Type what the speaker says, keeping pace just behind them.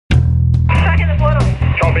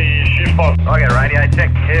Copy, shift box. I get radio check.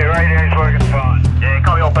 Yeah, radio's working fine. Yeah,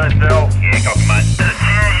 copy all personnel. Yeah, copy, mate. There's a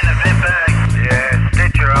chair in the vent bag. Yeah,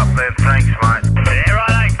 stitch her up there. Thanks, mate. Yeah,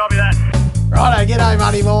 righto, copy that. Righto, g'day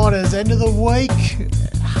Money Miners, end of the week.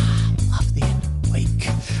 Love the end of the week.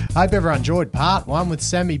 Hope everyone enjoyed part one with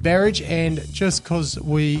Sammy Berridge, and just because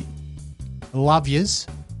we love yous,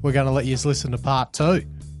 we're going to let yous listen to part two.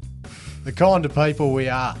 The kind of people we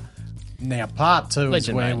are. Now, part two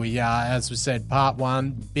is where we are, as we said, part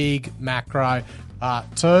one, big macro.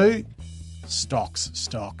 Part two, stocks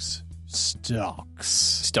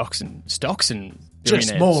and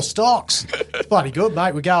Just more stocks. It's bloody good,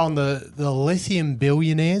 mate. We go on the lithium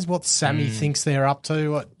billionaires, what Sammy thinks they're up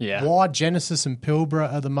to, why Genesis and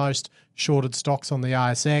Pilbara are the most shorted stocks on the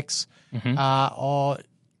ASX.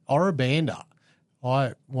 Orabanda,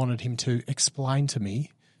 I wanted him to explain to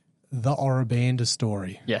me the Orabanda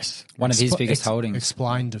story. Yes. One of his biggest holdings.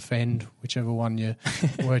 Explain, defend, whichever one you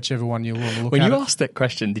want to look When at. you asked that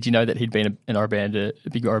question, did you know that he'd been a big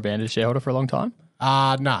Orabanda shareholder for a long time? No.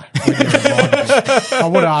 I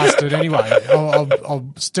would have asked it anyway. I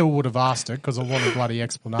still would have asked it because I want a bloody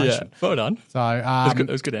explanation. Yeah, well done. So It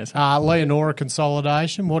was a good answer. Leonora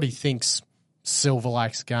consolidation, what he thinks Silver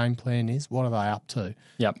Lake's game plan is. What are they up to?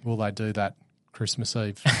 Yep. Will they do that Christmas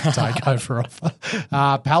Eve takeover offer?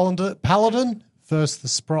 Paladin versus the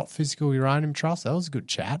Sprott Physical Uranium Trust. That was a good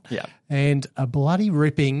chat. Yeah. And a bloody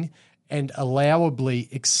ripping and allowably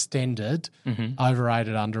extended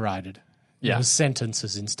overrated, underrated. Yeah. It was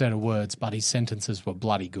sentences instead of words, but his sentences were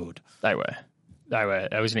bloody good. They were.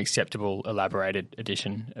 It was an acceptable, elaborated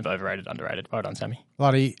edition of overrated, underrated. Well done, Sammy.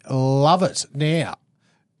 Bloody love it. Now,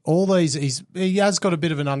 all these, he has got a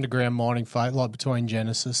bit of an underground mining fate, like between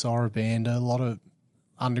Genesis, Orabanda, a lot of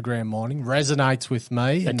underground mining. Resonates with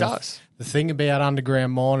me. It does. The thing about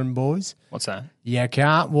underground mining, boys, What's that? you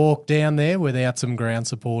can't walk down there without some ground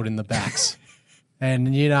support in the backs.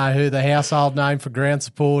 And you know who the household name for ground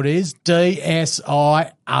support is?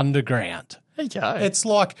 DSI Underground. There you go. It's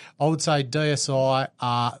like, I would say DSI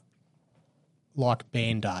are like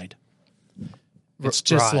Band-Aid. It's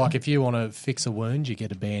just like if you want to fix a wound, you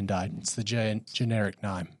get a Band-Aid. It's the generic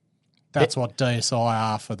name. That's what DSI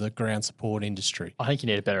are for the ground support industry. I think you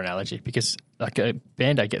need a better analogy because like a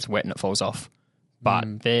Band-Aid gets wet and it falls off.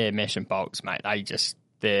 But their mesh and bolts, mate,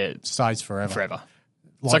 they're Stays forever.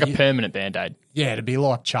 It's like a permanent Band-Aid. Yeah, it'd be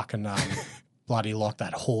like chucking bloody like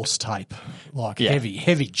that horse tape, like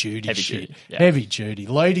heavy duty shit. Yeah. Heavy duty.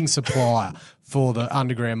 Leading supplier for the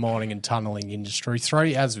underground mining and tunnelling industry.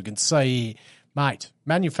 3, as we can see here, mate,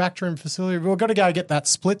 manufacturing facility. We've got to go get that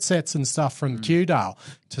split sets and stuff from Kewdale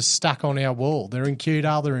to stack on our wall. They're in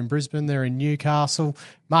Kewdale, they're in Brisbane, they're in Newcastle.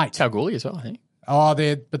 Mate. Kalgoorlie as well, I think. Oh,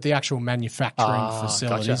 but the actual manufacturing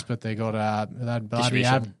facilities, gotcha. but they got they bloody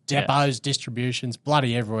have depots, distributions,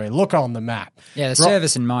 bloody everywhere. Look on the map. Yeah, the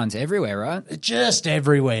service and mines everywhere, right? Just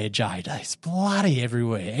everywhere, JD. It's bloody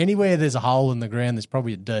everywhere. Anywhere there's a hole in the ground, there's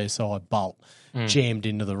probably a DSI bolt jammed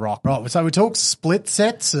into the rock. Right, so we talked split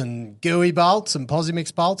sets and gooey bolts and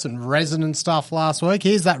Posimix bolts and resin and stuff last week.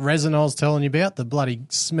 Here's that resin I was telling you about, the bloody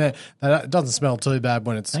smell. It doesn't smell too bad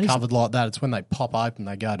when it's covered like that. It's when they pop open,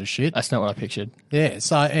 they go to shit. That's not what I pictured. Yeah,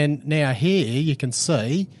 so, and now here you can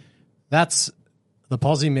see that's the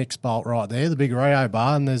Posimix bolt right there, the big Rio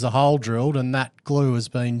bar, and there's a hole drilled and that glue has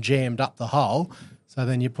been jammed up the hole. So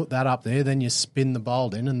then you put that up there, then you spin the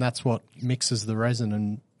bolt in and that's what mixes the resin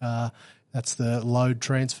and that's the load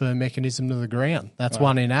transfer mechanism to the ground. That's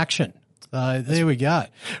one in action. So there we go.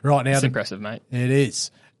 Right now, It's impressive, mate. It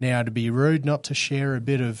is. Now, to be rude not to share a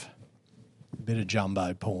bit of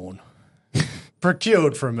jumbo porn.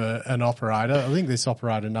 Procured from an operator. I think this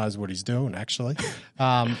operator knows what he's doing, actually.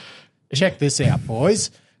 Check this out,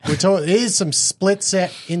 boys. Here's some split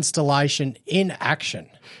set installation in action.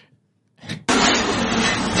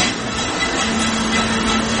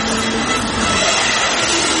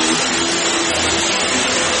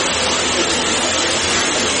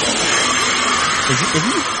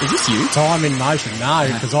 Is this you? Time in motion. No,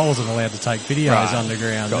 because I wasn't allowed to take videos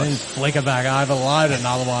underground. Then flicker back over, load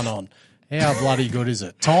another one on. How bloody good is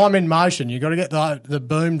it? Time in motion. You got to get the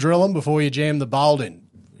boom drilling before you jam the bolt in.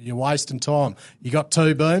 You're wasting time. You got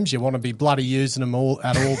 2 booms. You want to be bloody using them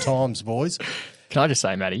at all times, boys. Can I just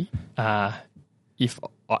say, Matty, if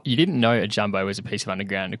you didn't know a jumbo was a piece of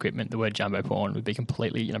underground equipment, the word jumbo porn would be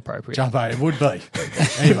completely inappropriate. Jumbo, it would be.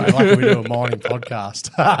 Anyway, like we do a mining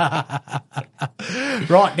podcast.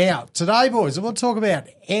 Right, now, today, boys, we'll talk about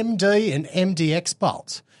MD and MDX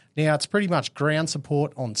bolts. Now, it's pretty much ground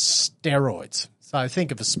support on steroids. So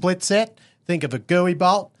think of a split set, think of a gooey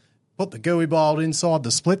bolt, put the gooey bolt inside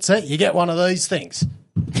the split set, you get one of these things.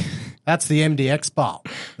 That's the MDX bolt,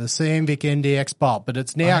 the Sandvik MDX bolt, but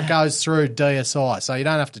it's now goes through DSI, so you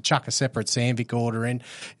don't have to chuck a separate Sandvik order in,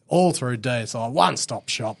 all through DSI, one-stop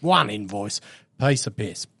shop, one invoice, piece of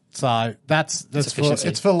piss. So that's for,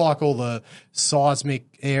 it's for like all the seismic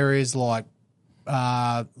areas, like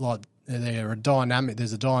there's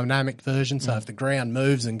a dynamic version, so if the ground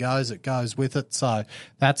moves and goes, it goes with it. So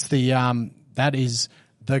that's that is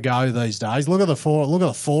the go these days. Look at the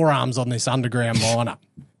forearms on this underground miner.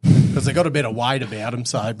 Because they've got a bit of weight about them,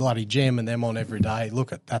 so bloody jamming them on every day.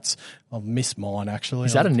 Look at I've missed mine actually.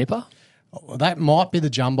 Is that a nipper? That might be the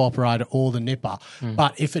jumbo operator or the nipper.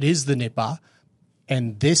 But if it is the nipper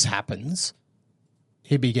and this happens,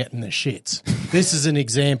 he'd be getting the shits. This is an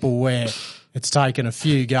example where it's taken a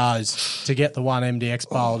few goes to get the one MDX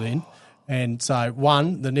bolt in. And so,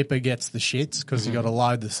 the nipper gets the shits because you've got to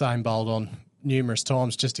load the same bolt on numerous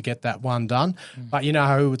times just to get that one done. But you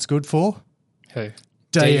know who it's good for? Who?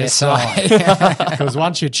 DSI. Because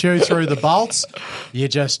once you chew through the bolts, you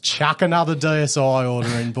just chuck another DSI order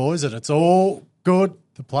in, boys, and it's all good.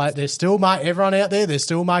 They're still everyone out there, they're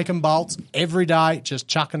still making bolts every day. Just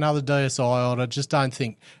chuck another DSI order. Just don't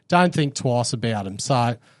think twice about them.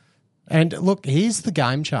 So, and look, here's the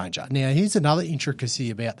game changer. Now, here's another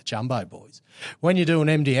intricacy about the jumbo boys. When you're doing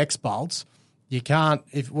MDX bolts, you can't,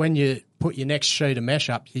 when you put your next sheet of mesh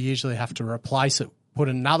up, you usually have to replace it, put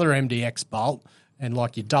another MDX bolt, and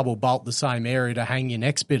like you double bolt the same area to hang your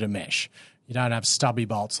next bit of mesh. You don't have stubby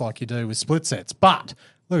bolts like you do with split sets. But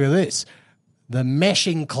look at this, the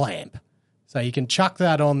meshing clamp. So you can chuck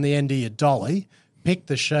that on the end of your dolly, pick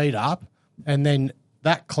the sheet up, and then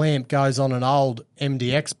that clamp goes on an old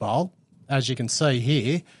MDX bolt, as you can see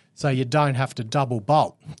here, so you don't have to double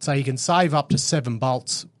bolt. So you can save up to 7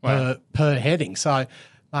 bolts per heading. So,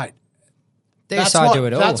 mate, DSI do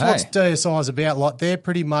it all. That's what DSI is about. Like, they're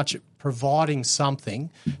pretty much providing something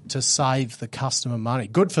to save the customer money.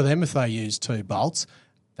 Good for them if they use 2 bolts.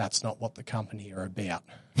 That's not what the company are about.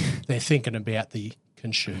 They're thinking about the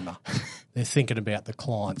consumer. They're thinking about the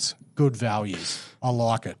clients. Good values. I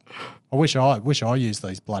like it. I wish I used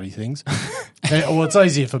these bloody things. Well, it's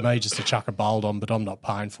easier for me just to chuck a bolt on, but I'm not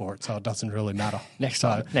paying for it, so it doesn't really matter. Next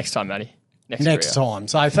time, Matty. Next time.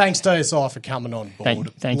 So thanks, DSI, for coming on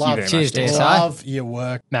board. Thank you very much. Cheers, DSI. Love your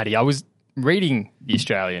work. Matty, I was reading The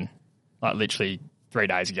Australian like literally 3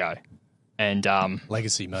 days ago. And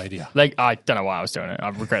Legacy media. I don't know why I was doing it. I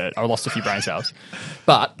regret it. I lost a few brain cells.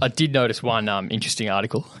 But I did notice one interesting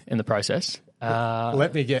article in the process.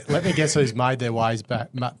 Let me guess who's made their way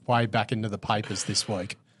back into the papers this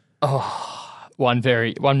week. One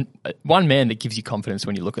man that gives you confidence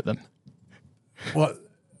when you look at them. Well,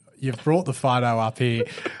 you've brought the photo up here.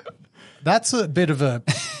 That's a bit of a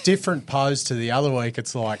different pose to the other week.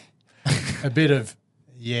 It's like a bit of,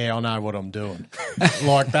 yeah, I know what I'm doing.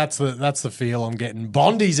 Like that's the feel I'm getting.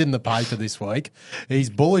 Bondi's in the paper this week.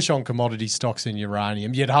 He's bullish on commodity stocks in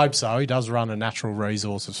uranium. You'd hope so. He does run a natural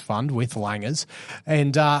resources fund with Langers.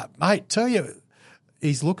 And, mate, tell you,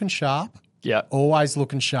 he's looking sharp. Yeah. Always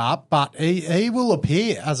looking sharp. But he will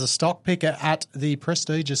appear as a stock picker at the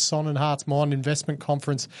prestigious Son and Hearts Mine Investment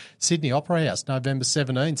Conference, Sydney Opera House, November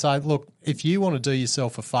 17. So, look, if you want to do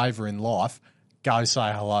yourself a favour in life, go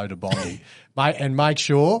say hello to Bondi. Mate, and make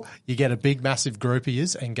sure you get a big, massive group of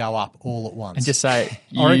yous and go up all at once. And just say,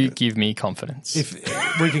 you give me confidence.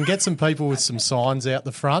 If we can get some people with some signs out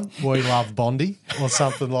the front, we love Bondi or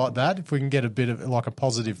something like that, if we can get a bit of like a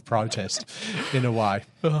positive protest in a way.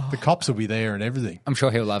 The cops will be there and everything. I'm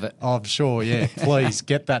sure he'll love it. I'm sure, yeah. Please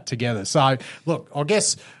get that together. So, look, I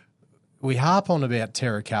guess we harp on about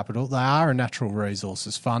Terra Capital. They are a natural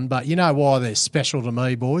resources fund, but you know why they're special to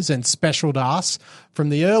me, boys, and special to us? From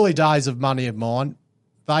the early days of Money of Mine,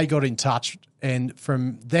 they got in touch, and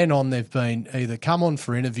from then on they've been either come on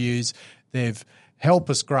for interviews, they've helped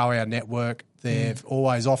us grow our network, they've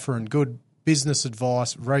always offering good business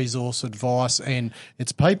advice, resource advice, and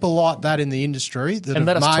it's people like that in the industry that and have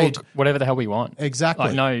let us made talk whatever the hell we want.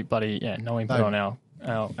 Exactly. Like no input on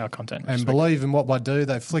our content. And believe in what we do.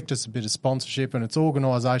 They've flicked us a bit of sponsorship, and it's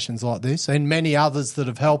organisations like this and many others that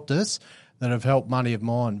have helped us, that have helped Money of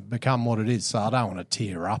Mine become what it is. So I don't want to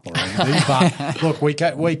tear up or anything, but look,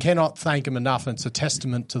 we cannot thank them enough. It's a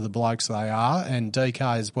testament to the blokes they are, and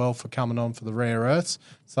DK as well for coming on for the rare earths.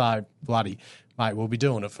 So bloody mate, we'll be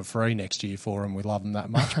doing it for free next year for them. We love them that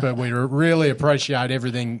much, but we really appreciate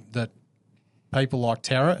everything that people like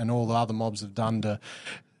Terra and all the other mobs have done to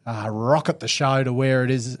rocket the show to where it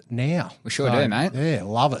is now. We sure do, mate. Yeah,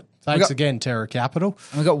 love it. Thanks again, Terra Capital.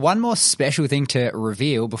 And we've got one more special thing to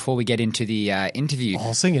reveal before we get into the interview. I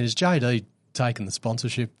was thinking, is JD taking the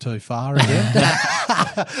sponsorship too far again?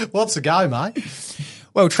 What's the go, mate?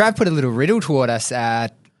 Well, Trav put a little riddle toward us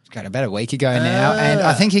about a week ago now, and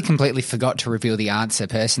I think he completely forgot to reveal the answer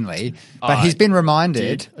personally, but he's been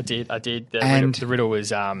reminded. I did. And the riddle was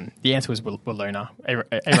the answer was Luna.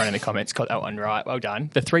 Everyone in the comments got that one right. Well done.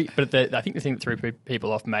 I think the thing that threw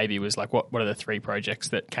people off maybe was like what are the 3 projects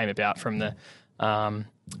that came about from the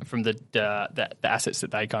assets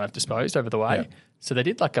that they kind of disposed over the way. Yeah. So they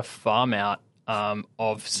did like a farm out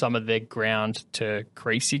of some of their ground to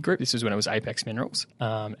Creasy Group. This was when it was Apex Minerals,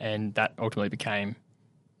 and that ultimately became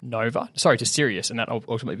to Sirius, and that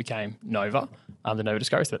ultimately became Nova, the Nova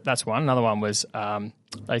Discovery. So that's one. Another one was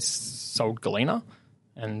they sold Galena,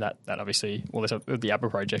 and that obviously, there's the Abra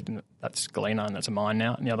project, and that's Galena, and that's a mine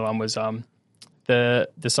now. And the other one was the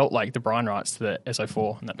Salt Lake, the brine rights to the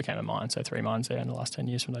SO4, and that became a mine. So 3 mines there in the last 10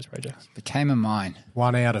 years from those projects. Became a mine.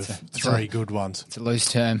 1 out of 3 good ones. It's a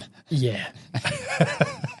loose term. Yeah.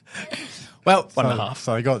 Well, 1.5.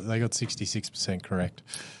 So they got 66% correct.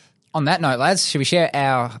 On that note, lads, should we share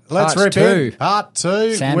our Let's part 2? Part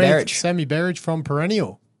 2 Sam with Berridge. Sammy Berridge from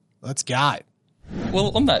Perennial. Let's go.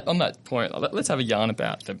 Well, on that point, let's have a yarn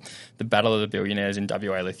about the battle of the billionaires in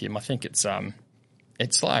WA lithium. I think it's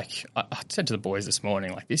like I said to the boys this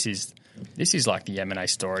morning, like this is like the M&A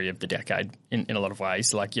story of the decade in a lot of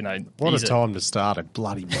ways. Like, you know, what a time to start a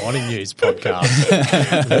bloody mining news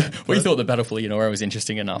podcast. We thought the battle for Leonora was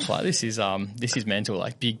interesting enough. Like this is mental.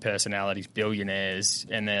 Like big personalities, billionaires,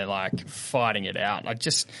 and they're like fighting it out.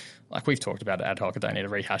 Like we've talked about it ad hoc, I don't need to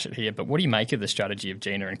rehash it here, but what do you make of the strategy of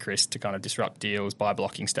Gina and Chris to kind of disrupt deals by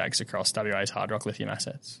blocking stags across WA's hard rock lithium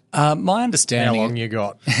assets? My understanding... How long you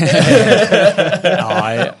got?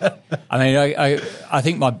 I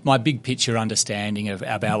think my big picture understanding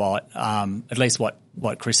about what, at least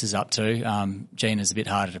what Chris is up to. Gina's a bit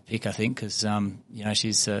harder to pick, I think, because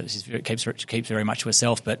she's keeps very much to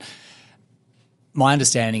herself, but my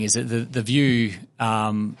understanding is that the view,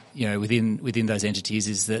 within those entities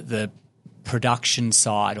is that the production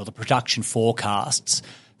side or the production forecasts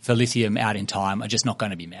for lithium out in time are just not going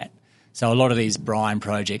to be met. So a lot of these brine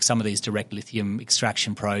projects, some of these direct lithium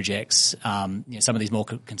extraction projects, some of these more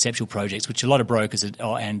conceptual projects, which a lot of brokers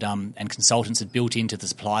and consultants have built into the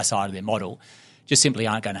supply side of their model, just simply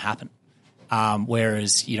aren't going to happen.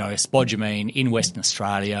 Whereas, spodumene in Western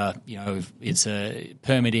Australia, it's a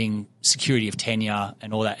permitting, security of tenure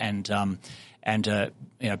and all that, and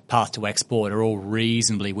path to export are all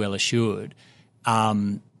reasonably well assured.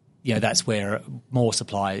 That's where more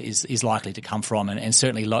supply is likely to come from, and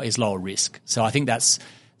certainly is lower risk. So I think that's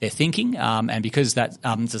their thinking, and because that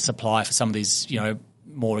the supply for some of these,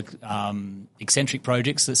 more eccentric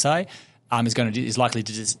projects, let's say, is likely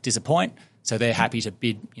to disappoint. So they're happy to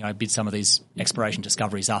bid some of these exploration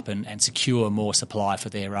discoveries up and secure more supply for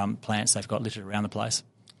their plants they've got littered around the place.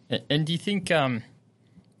 And do you think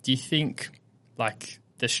like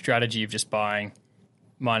the strategy of just buying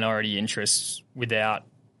minority interests without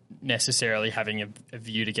necessarily having a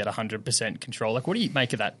view to get 100% control, like what do you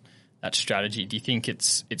make of that strategy? Do you think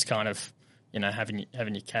it's kind of having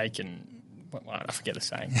your cake and I forget the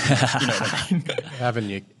saying, you know what I mean? Having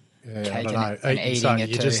your cake I don't know. and eating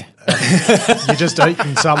it too. You're just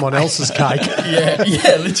eating someone else's cake.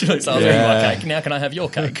 Yeah, literally. So I was eating my cake. Now can I have your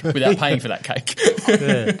cake without paying for that cake?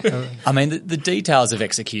 I mean, the details of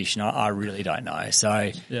execution, I really don't know.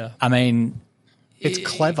 So, yeah. I mean, it's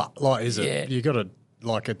clever. Like, is it? Yeah. You got to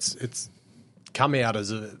it's come out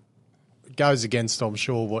as goes against, I'm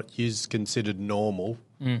sure, what is considered normal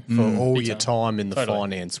for all your time in the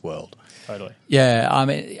finance world. Totally. Yeah, I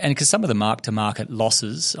mean, and because some of the mark-to-market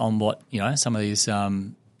losses on what some of these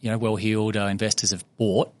well-heeled investors have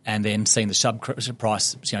bought, and then seen the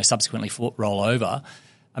price subsequently roll over.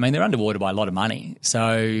 I mean, they're underwater by a lot of money.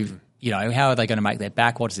 So how are they going to make that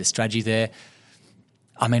back? What is their strategy there?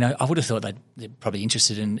 I mean, I would have thought they're probably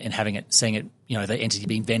interested in seeing it, the entity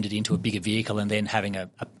being vended into a bigger vehicle and then having a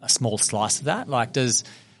small slice of that. Like, does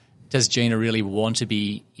Gina really want to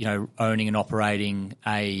be, owning and operating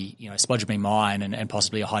a, spodumene mine and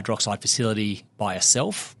possibly a hydroxide facility by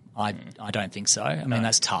herself? I don't think so. I mean,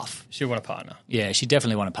 that's tough. She'll want a partner. Yeah, she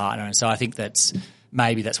definitely want a partner. And so I think that's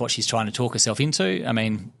what she's trying to talk herself into. I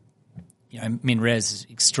mean, MinRes is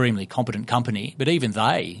an extremely competent company, but even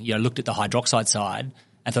they, looked at the hydroxide side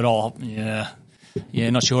and thought,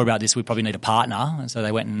 not sure about this. We probably need a partner. And so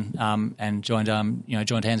they went and joined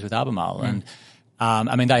hands with Albemarle. And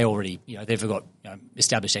I mean, they already, they've got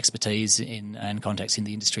established expertise and contacts in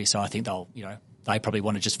the industry. So I think they probably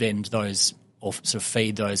want to just vend those or sort of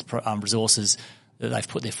feed those resources that they've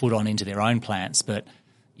put their foot on into their own plants. But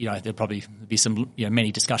there'll probably be some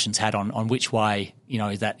many discussions had on which way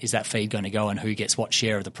is that feed going to go and who gets what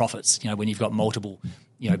share of the profits. When you've got multiple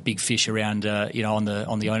big fish around on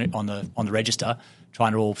the register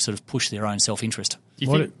trying to all sort of push their own self interest.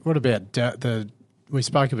 What about we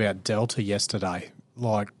spoke about Delta yesterday?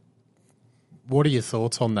 Like, what are your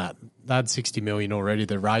thoughts on that? They had 60 million already.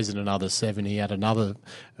 They're raising another 70 at a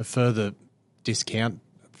further discount.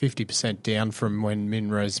 50% down from when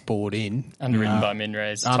MinRes bought in. Underwritten by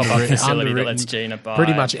MinRes. Top-up facility that lets Gina buy.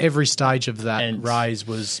 Pretty much every stage of that raise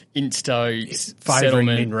was Insto favouring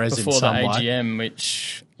settlement MinRes before in some the way. AGM,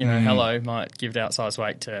 which, hello, might give outsized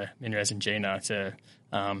weight to MinRes and Gina to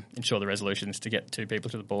ensure the resolutions to get two people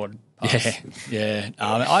to the board pass. Yeah.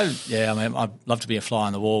 I'd love to be a fly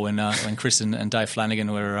on the wall when Chris and Dave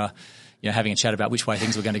Flanagan were having a chat about which way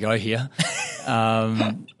things were going to go here.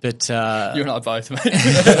 But you and I both, mate.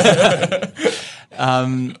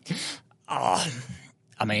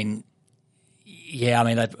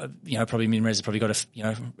 Probably MinRes has probably got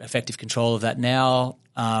effective control of that now.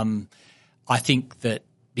 I think that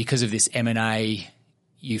because of this M&A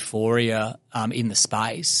euphoria in the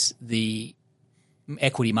space, the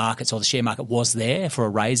equity markets or the share market was there for a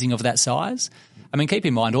raising of that size. I mean, keep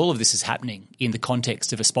in mind, all of this is happening in the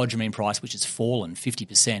context of a spodumene price which has fallen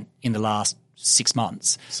 50% in the last 6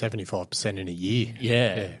 months. 75% in a year.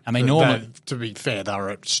 Yeah. I mean, normally... To be fair, they were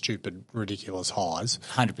at stupid, ridiculous highs.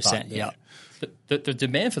 100%, yeah. But the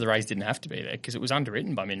demand for the raise didn't have to be there because it was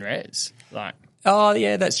underwritten by MinRes. Oh,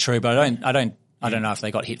 yeah, that's true, but I don't know if they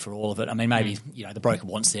got hit for all of it. I mean, maybe the broker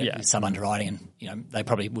wants their sub underwriting, and they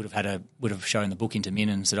probably would have shown the book into Min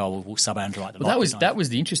and said, "Oh, we'll sub underwrite the." Well, that was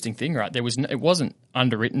the interesting thing, right? It wasn't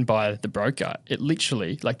underwritten by the broker. It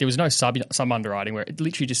literally there was no sub underwriting where it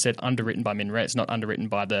literally just said underwritten by MinRes, not underwritten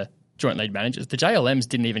by the joint lead managers. The JLMs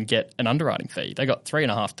didn't even get an underwriting fee. They got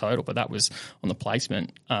 3.5 total, but that was on the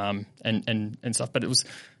placement and stuff. But it was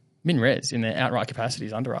MinRes in their outright capacity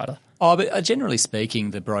as underwriter. Oh, but generally speaking,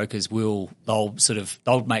 the brokers they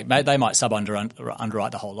might sub underwrite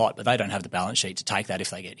the whole lot, but they don't have the balance sheet to take that if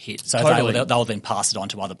they get hit. So totally. they'll then pass it on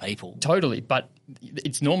to other people. Totally, but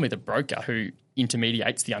it's normally the broker who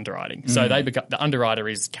intermediates the underwriting. So the underwriter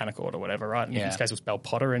is Canaccord or whatever, right? In this case, it was Bell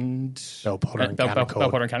Potter and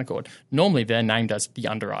Canaccord. Normally, they're named as the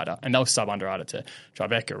underwriter, and they'll sub underwriter to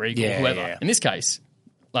Tribeca, Regal, whoever. Yeah. In this case,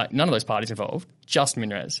 none of those parties involved, just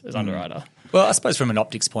MinRes as underwriter. Well, I suppose from an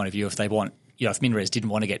optics point of view, if they want, if MinRes didn't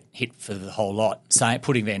want to get hit for the whole lot,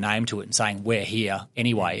 putting their name to it and saying we're here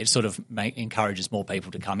anyway, it sort of encourages more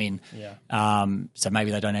people to come in. Yeah. So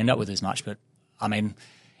maybe they don't end up with as much. But I mean,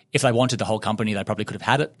 if they wanted the whole company, they probably could have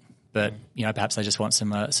had it. But perhaps they just want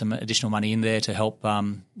some additional money in there to help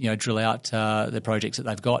drill out the projects that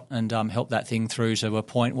they've got and help that thing through to a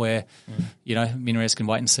point where MinRes can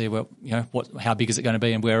wait and see how big is it going to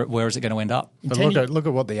be and where is it going to end up. But look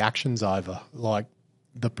at what the action's over. Look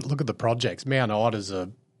at the projects. Mount Ida's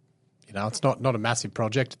it's not a massive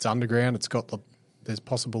project. It's underground. There's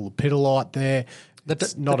possible lepidolite there.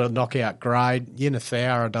 It's not a knockout grade.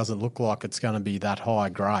 Yinathaura doesn't look like it's going to be that high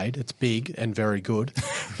grade. It's big and very good,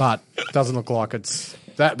 but it doesn't look like it's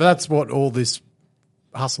that. But that's what all this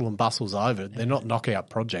hustle and bustle's over. They're not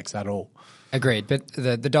knockout projects at all. Agreed, but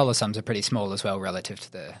the dollar sums are pretty small as well relative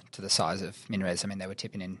to the size of MinRes. I mean, they were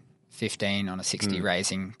tipping in 15 on a 60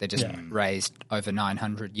 raising. They just raised over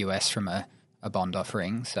 $900 US from a bond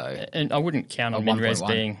offering. So, and I wouldn't count on MinRes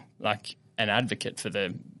being like an advocate for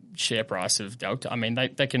the share price of Delta. I mean,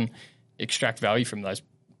 they can extract value from those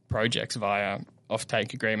projects via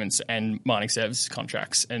offtake agreements and mining services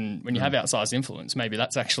contracts. And when you have outsized influence, maybe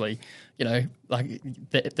that's actually, the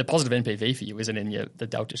positive NPV for you isn't in the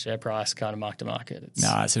Delta share price kind of mark to market. No,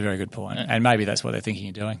 that's a very good point. And maybe that's what they're thinking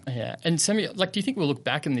of doing. Yeah. And Sammy, do you think we'll look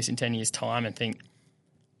back on this in 10 years' time and think,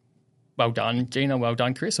 well done, Gina, well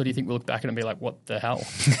done, Chris? Or do you think we'll look back at it and be like, what the hell?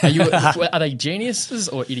 Are they geniuses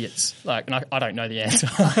or idiots? And I don't know the answer.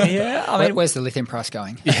 Yeah, I mean, where's the lithium price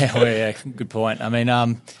going? Yeah, good point. I mean,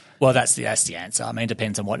 well, that's the answer. I mean, it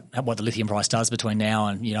depends on what the lithium price does between now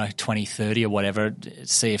and 2030 or whatever.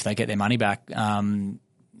 See if they get their money back,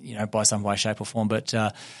 by some way, shape, or form. But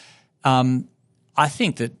I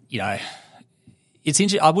think that it's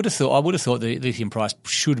interesting. I would have thought the lithium price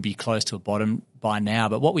should be close to a bottom by now.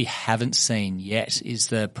 But what we haven't seen yet is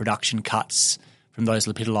the production cuts from those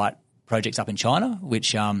lepidolite projects up in China,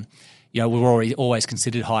 which were always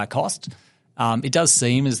considered higher cost. It does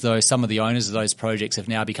seem as though some of the owners of those projects have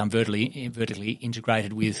now become vertically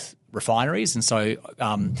integrated with refineries, and so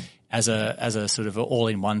as a sort of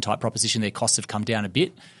all-in-one type proposition, their costs have come down a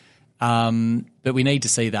bit. But we need to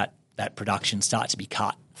see that production start to be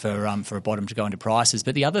cut for a bottom to go into prices.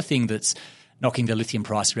 But the other thing that's knocking the lithium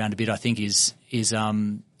price around a bit, I think, is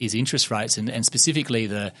interest rates and specifically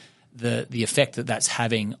the effect that that's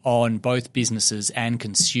having on both businesses and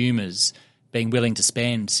consumers being willing to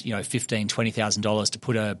spend, $15,000-$20,000 to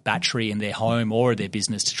put a battery in their home or their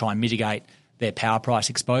business to try and mitigate their power price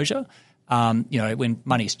exposure. When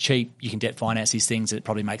money's cheap, you can debt finance these things. It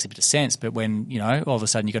probably makes a bit of sense. But when, all of a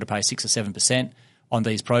sudden you've got to pay 6 or 7% on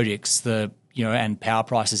these projects, and power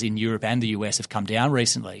prices in Europe and the US have come down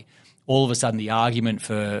recently, all of a sudden the argument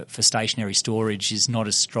for stationary storage is not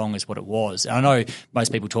as strong as what it was. And I know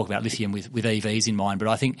most people talk about lithium with EVs in mind, but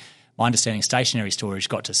I think my understanding stationary storage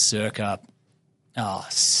got to circa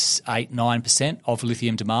 8-9% of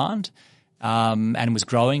lithium demand, and was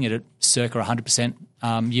growing at circa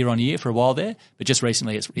 100% year on year for a while there. But just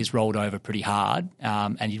recently it's rolled over pretty hard,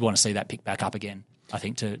 and you'd want to see that pick back up again, I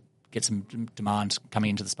think, to get some demand coming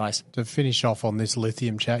into the space. To finish off on this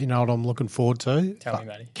lithium chat, you know what I'm looking forward to? Tell me,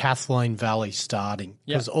 buddy. Kathleen Valley starting.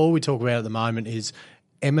 Because all we talk about at the moment is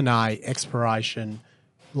M&A, exploration.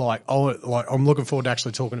 I'm looking forward to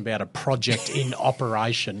actually talking about a project in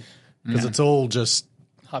operation, because it's all just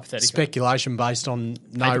hypothetical speculation based on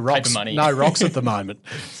no paper rocks money. No rocks at the moment.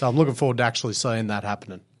 So I'm looking forward to actually seeing that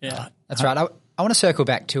happening. Yeah. That's right. I want to circle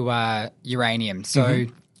back to uranium. So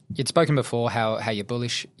you'd spoken before how you're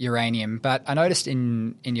bullish uranium, but I noticed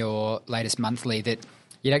in your latest monthly that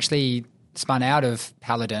you'd actually spun out of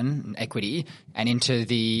Paladin and equity and into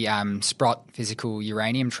the Sprott Physical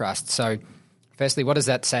Uranium Trust. So firstly, what does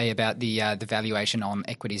that say about the valuation on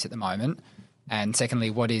equities at the moment? And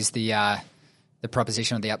secondly, what is the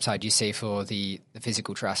proposition or the upside you see for the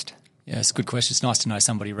physical trust? Yeah, it's a good question. It's nice to know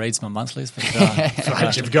somebody reads my monthlies. But,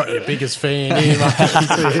 Mate, you've got your biggest fan here,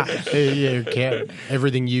 mate.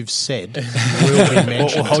 Everything you've said will be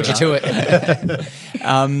mentioned. We'll hold you to it.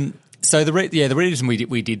 So the reason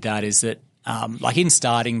we did that is that, in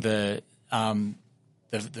starting the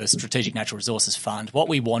Strategic Natural Resources Fund, what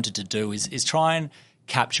we wanted to do is try and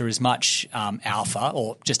capture as much alpha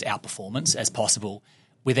or just outperformance as possible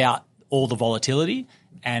without all the volatility.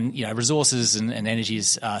 And, resources and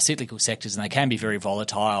energies are cyclical sectors, and they can be very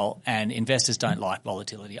volatile, and investors don't like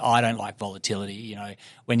volatility. I don't like volatility.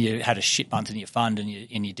 When you had a shit month in your fund and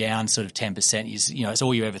you're down sort of 10%, it's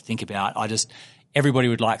all you ever think about. Everybody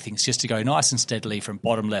would like things just to go nice and steadily from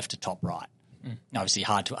bottom left to top right. Obviously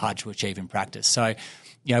hard to achieve in practice. So,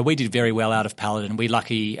 we did very well out of Paladin. We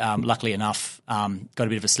luckily enough got a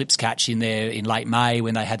bit of a slips catch in there in late May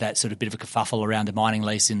when they had that sort of bit of a kerfuffle around a mining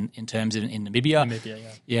lease in terms in Namibia.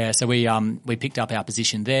 Yeah. So we picked up our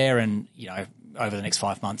position there, and over the next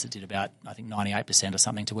 5 months it did about, I think, 98% or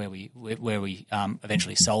something to where we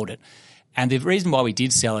eventually sold it. And the reason why we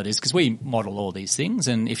did sell it is because we model all these things,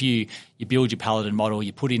 and if you build your Paladin model,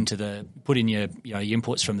 you put in your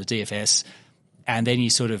inputs from the DFS, and then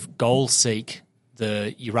you sort of goal seek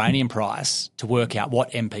the uranium price to work out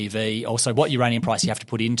what MPV, also what uranium price you have to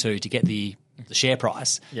put into to get the share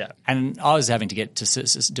price. Yeah. And I was having to get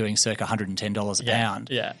to doing circa $110 a pound.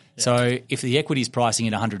 Yeah. So if the equity is pricing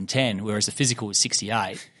at 110, whereas the physical is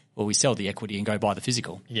 68, well, we sell the equity and go buy the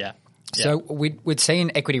physical. Yeah. So we'd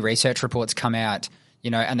seen equity research reports come out,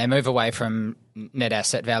 and they move away from net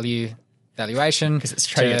asset valuation because it's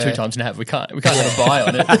trading at 2 times NAV. We can't have a buy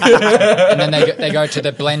on it. And then they go to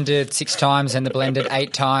the blended 6 times and the blended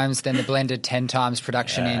 8 times, then the blended 10 times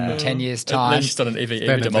production in 10 years' time. That's just on an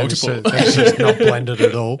EBITDA multiple. It's just not blended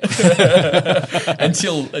at all.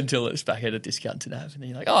 until it's back at a discount to NAV, and then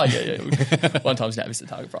you're like, oh yeah, 1 times NAV is the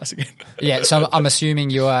target price again. Yeah, so I'm assuming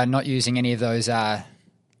you are not using any of those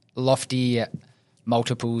lofty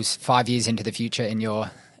multiples 5 years into the future in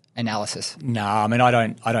your analysis. No, I mean I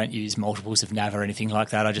don't use multiples of NAV or anything like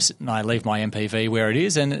that. I leave my MPV where it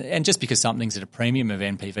is, and just because something's at a premium of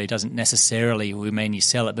NPV doesn't necessarily mean you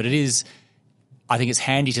sell it, but it is. I think it's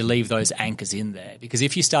handy to leave those anchors in there, because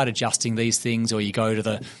if you start adjusting these things, or you go to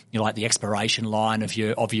the the expiration line of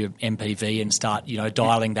your MPV and start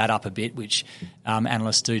dialing that up a bit, which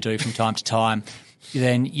analysts do from time to time,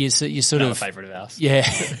 then you sort of a favourite of ours. Yeah,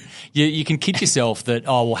 you can kid yourself that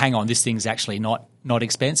hang on, this thing's actually not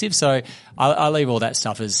expensive. So I leave all that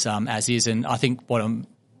stuff as is, and I think what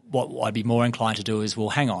I'd be more inclined to do is, well,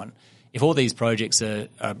 hang on, if all these projects are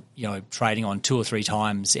trading on 2 or 3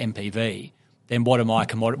 times MPV, then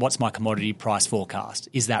what's my commodity price forecast?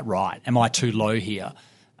 Is that right? Am I too low here?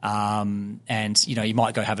 And you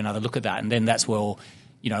might go have another look at that, and then that's where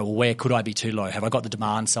could I be too low? Have I got the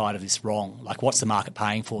demand side of this wrong? Like, what's the market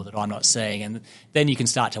paying for that I'm not seeing? And then you can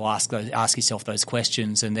start to ask yourself those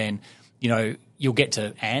questions, and then you'll get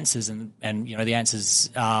to answers, and the answers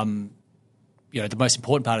the most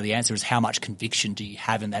important part of the answer is how much conviction do you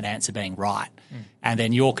have in that answer being right, and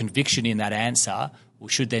then your conviction in that answer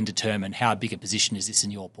should then determine how big a position is this in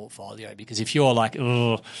your portfolio. Because if you're like,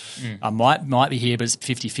 I might be here, but it's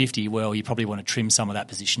 50-50, well, you probably want to trim some of that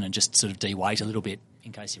position and just sort of de-weight a little bit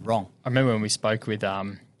in case you're wrong. I remember when we spoke with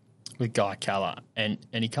Guy Keller, and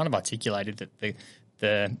he kind of articulated that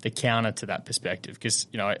the counter to that perspective, because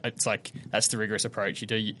it's like that's the rigorous approach.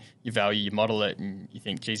 You value, you model it, and you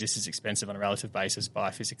think, geez, this is expensive on a relative basis by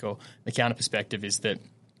physical. The counter perspective is that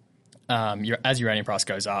as uranium price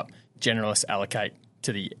goes up, generalists allocate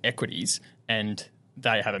to the equities, and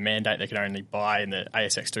they have a mandate they can only buy in the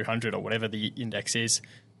ASX 200 or whatever the index is,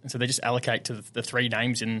 and so they just allocate to the three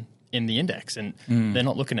names in the index, and they're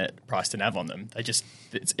not looking at price to NAV on them. They just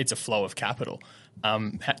it's a flow of capital.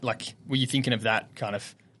 Were you thinking of that kind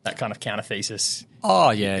of counter thesis? Oh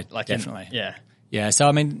yeah, definitely. Yeah. So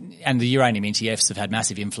I mean, and the uranium ETFs have had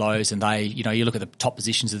massive inflows, and they, you look at the top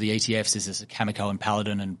positions of the ETFs. There's Cameco and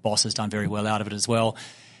Paladin, and Boss has done very well out of it as well.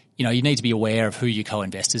 You need to be aware of who your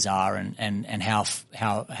co-investors are and how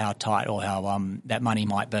tight or how that money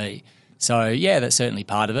might be. So yeah, that's certainly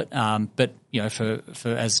part of it. But for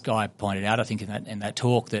as Guy pointed out, I think in that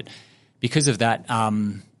talk, that because of that,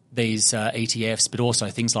 these ETFs, but also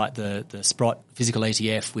things like the Sprott physical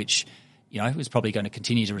ETF, which is probably going to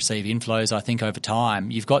continue to receive inflows, I think, over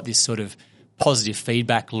time. You've got this sort of positive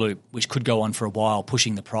feedback loop which could go on for a while,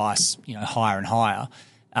 pushing the price higher and higher.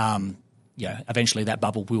 Eventually that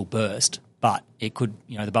bubble will burst, but it could,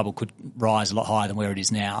 the bubble could rise a lot higher than where it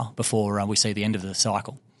is now before we see the end of the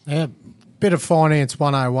cycle. Yeah, bit of finance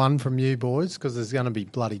 101 from you boys, because there's going to be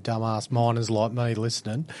bloody dumbass miners like me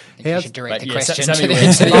listening. You should direct the question Sammy to the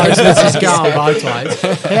wins. This is going both ways.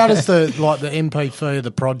 How does the MP fee of the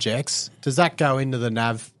projects, does that go into the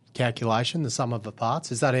NAV calculation, the sum of the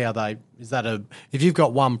parts? Is that how if you've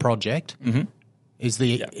got one project, is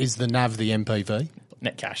the NAV the MPV?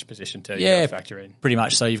 Net cash position too. Yeah, factor in pretty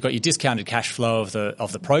much. So you've got your discounted cash flow of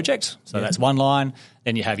the project. So that's one line.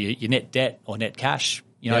 Then you have your net debt or net cash.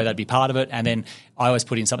 That'd be part of it. And then I always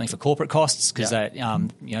put in something for corporate costs, because that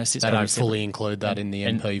sits. They don't fully include that in the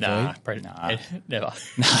MPV. Never.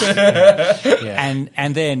 Yeah.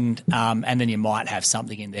 And then you might have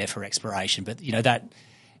something in there for exploration, but that.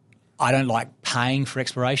 I don't like paying for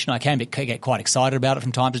exploration. I can get quite excited about it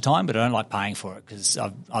from time to time, but I don't like paying for it, because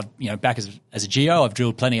I've back as a geo, I've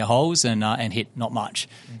drilled plenty of holes and hit not much.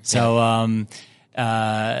 So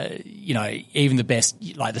even the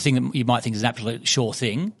best, like the thing that you might think is an absolute sure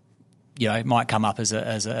thing, it might come up as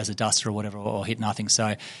a duster or whatever, or hit nothing.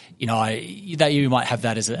 So that you might have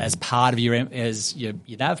that as part of your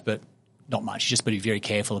NAV, but not much. You just got to be very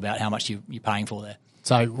careful about how much you're paying for there.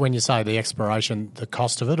 So when you say the exploration, the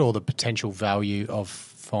cost of it or the potential value of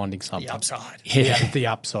finding something? The upside. Yeah, the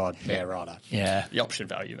upside. Yeah, righto. Yeah. The option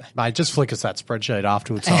value. Mate, just flick us that spreadsheet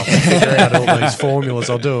afterwards so I can figure out all these formulas.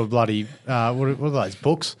 I'll do a bloody, what are those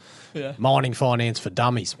books? Yeah. Mining Finance for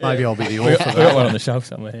Dummies. Maybe I'll be the author. We've got one on the shelf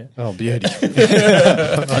somewhere here. Oh, beauty.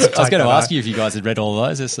 I was going to ask you if you guys had read all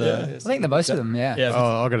of those. I think the most of them, yeah.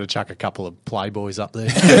 Oh, I've got to chuck a couple of Playboys up there.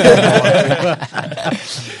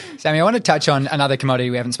 Sammy, I want to touch on another commodity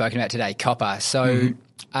we haven't spoken about today, copper. So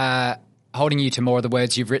holding you to more of the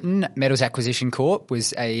words you've written, Metals Acquisition Corp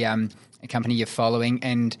was a company you're following,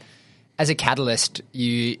 and as a catalyst,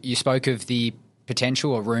 you spoke of the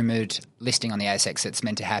potential or rumoured listing on the ASX that's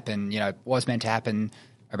meant to happen, was meant to happen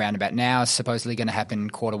around about now, supposedly going to happen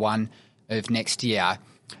Q1 of next year.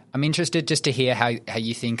 I'm interested just to hear how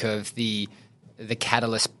you think of the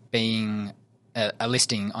catalyst being a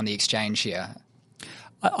listing on the exchange here.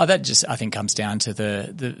 That just, I think, comes down to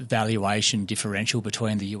the valuation differential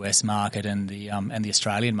between the US market and the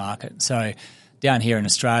Australian market. So down here in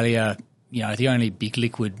Australia, the only big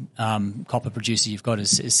liquid copper producer you've got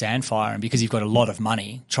is Sandfire, and because you've got a lot of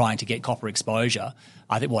money trying to get copper exposure,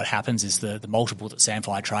 I think what happens is the multiple that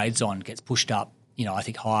Sandfire trades on gets pushed up, I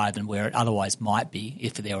think higher than where it otherwise might be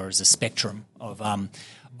if there was a spectrum of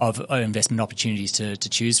investment opportunities to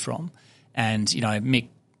choose from. And Mick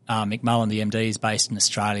McMullen, the MD, is based in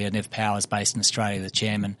Australia. Nev Power's based in Australia, the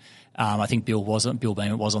chairman. I think Bill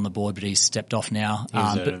Beament was on the board, but he's stepped off now.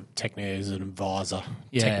 He's an advisor,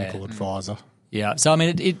 technical advisor. Yeah, so I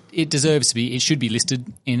mean, it deserves to be. It should be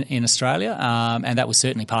listed in Australia, and that was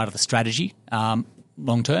certainly part of the strategy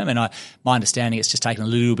long term. And my understanding, it's just taken a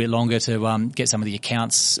little bit longer to get some of the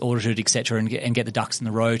accounts audited, etc., and get the ducks in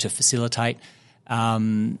the row to facilitate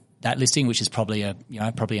that listing, which is probably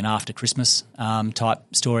an after Christmas type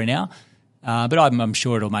story now. But I'm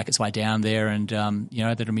sure it'll make its way down there, and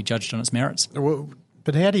that it'll be judged on its merits.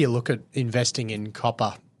 But how do you look at investing in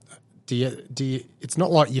copper? do you? It's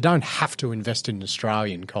not like you don't have to invest in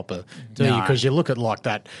Australian copper, do you? No. Because you look at like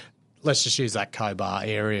that. Let's just use that Cobar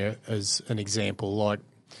area as an example. Like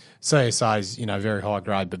CSA is very high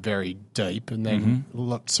grade but very deep, and then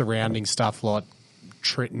surrounding stuff like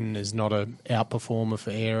Triton is not a outperformer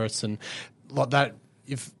for Aeris, and like that.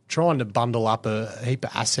 If trying to bundle up a heap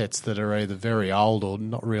of assets that are either very old or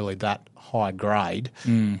not really that high grade,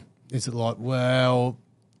 is it like, well,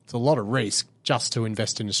 it's a lot of risk just to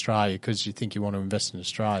invest in Australia because you think you want to invest in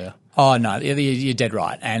Australia? Oh no, you're dead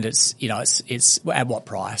right, and it's at what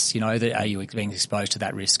price? Are you being exposed to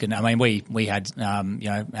that risk? And I mean, we had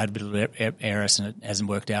had a bit of Aeris and it hasn't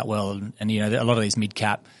worked out well, and a lot of these mid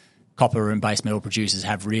cap copper and base metal producers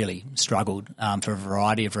have really struggled for a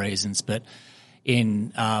variety of reasons. But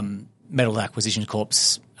in Metal Acquisition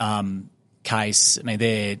Corp's case, I mean,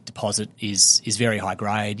 their deposit is very high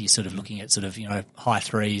grade. You're sort of looking at high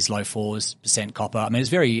 3s, low 4% copper. I mean, it's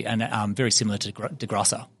very similar to De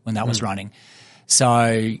Grosser when that was running.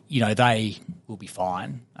 So they will be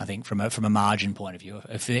fine, I think, from a margin point of view.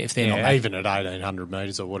 If they're not even at 1,800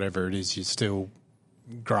 metres or whatever it is, you still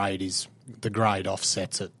the grade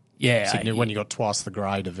offsets it. Yeah, when you got twice the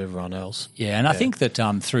grade of everyone else. Yeah, and I think that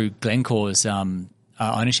through Glencore's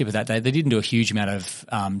ownership of that, they didn't do a huge amount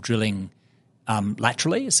of drilling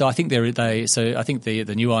laterally. So I think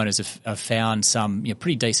the new owners have found some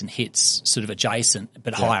pretty decent hits, sort of adjacent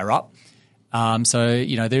but higher up. So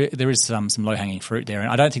there is some low hanging fruit there,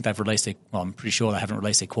 and I don't think they've released I'm pretty sure they haven't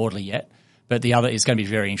released their quarterly yet. But the other is going to be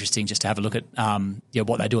very interesting just to have a look at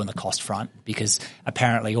what they do on the cost front, because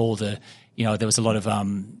apparently all the there was a lot of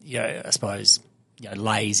I suppose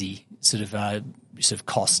lazy sort of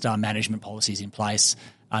cost management policies in place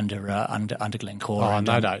under Glencore. Oh, and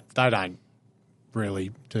they don't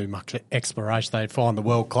really do much exploration. They find the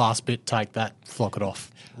world class bit, take that, flock it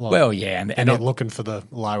off. And they're not looking for the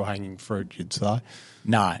low hanging fruit, you'd say.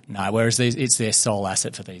 No. Whereas it's their sole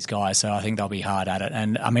asset for these guys, so I think they'll be hard at it.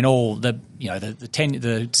 And I mean, all the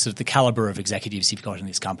sort of the caliber of executives you've got in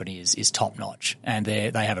this company is top notch, and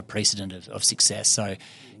they have a precedent of success. So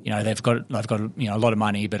they've got a lot of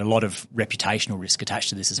money, but a lot of reputational risk attached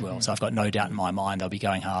to this as well. So I've got no doubt in my mind they'll be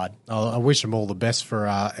going hard. I wish them all the best for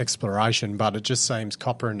exploration, but it just seems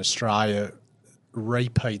copper in Australia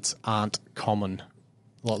repeats aren't common.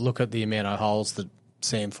 Like, look at the amount of holes that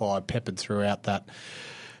Sam Fire peppered throughout that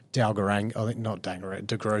Dalgarang, I think not Dangarang,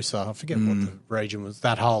 De Grosser, I forget what the region was,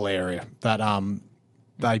 that whole area, that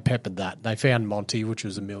they peppered that. They found Monty, which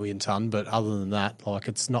was 1 million tonne, but other than that, like,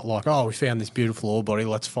 it's not like, we found this beautiful ore body,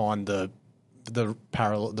 let's find the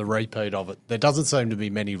repeat of it. There doesn't seem to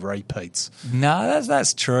be many repeats. No,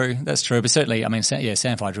 that's true. That's true. But certainly, I mean,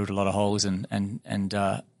 Sam Fire drilled a lot of holes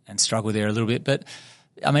and struggled there a little bit, but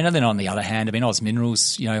I mean, and then on the other hand, I mean, Oz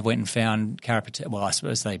Minerals, went and found Carapatina. Well, I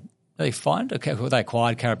suppose they acquired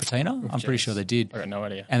Carapatina. I'm pretty sure they did. I got no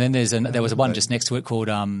idea. And then there was one just next to it called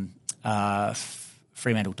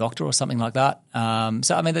Fremantle Doctor or something like that.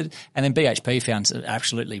 So I mean, and then BHP found an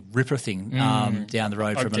absolutely ripper thing down the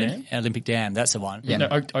road from Olympic Dam. That's the one. Yeah, no,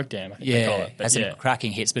 Oak Dam. I think they call it. Has some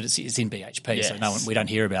cracking hits, but it's in BHP, so we don't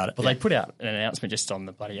hear about it. Well, they put out an announcement just on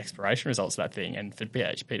the bloody exploration results of that thing, and for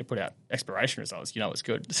BHP to put out exploration results, it's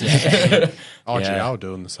good. IGO are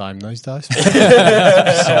doing the same these days.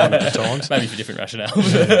 Sign of the times. Maybe for different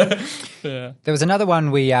rationales. There was another one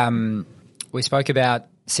we spoke about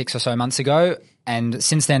 6 or so months ago, and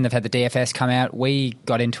since then they've had the DFS come out. We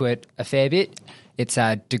got into it a fair bit. It's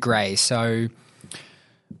De Grey. So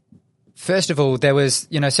first of all, there was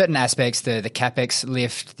certain aspects, the CapEx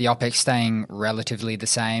lift, the OpEx staying relatively the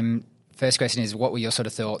same. First question is, what were your sort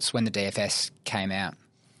of thoughts when the DFS came out?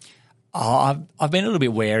 I've been a little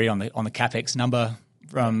bit wary on the CapEx number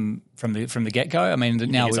from the get go. I mean,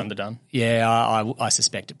 now it's underdone. Yeah, I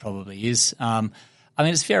suspect it probably is. I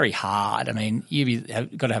mean, it's very hard. I mean,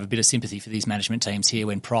 you've got to have a bit of sympathy for these management teams here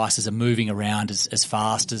when prices are moving around as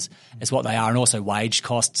fast as what they are, and also wage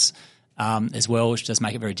costs as well, which does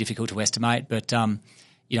make it very difficult to estimate. But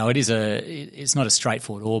it's not a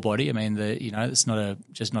straightforward ore body. I mean, it's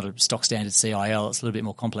just not a stock standard CIL. It's a little bit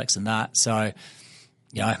more complex than that. So,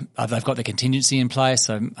 they've got the contingency in place,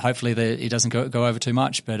 so hopefully it doesn't go over too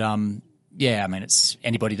much. But I mean, it's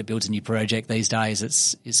anybody that builds a new project these days,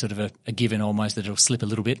 it's sort of a given almost that it'll slip a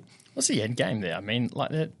little bit. What's the end game there? I mean,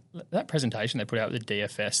 like that presentation they put out with the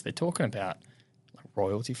DFS, they're talking about like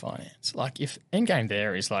royalty finance. Like, if end game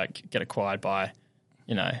there is like get acquired by,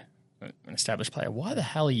 an established player, why the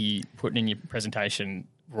hell are you putting in your presentation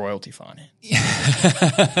royalty finance?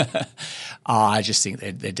 I just think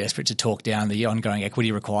they're desperate to talk down the ongoing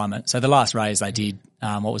equity requirement. So the last raise they did,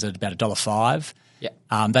 what was it, about $1.05?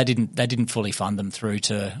 Yeah. They didn't fully fund them through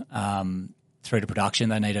to production.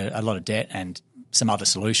 They need a lot of debt and some other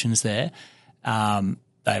solutions there.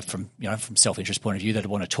 They, from self-interest point of view, they'd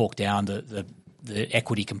want to talk down the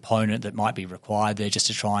equity component that might be required there just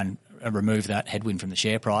to try and remove that headwind from the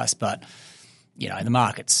share price. But the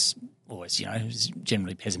market's always is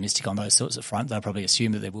generally pessimistic on those sorts of front. They'll probably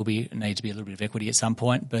assume that there will need to be a little bit of equity at some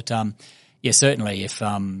point. But certainly if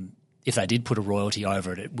they did put a royalty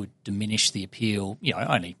over it, it would diminish the appeal.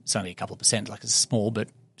 It's only a couple of percent, like it's small, but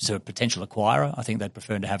to a potential acquirer, I think they'd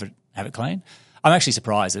prefer to have it clean. I'm actually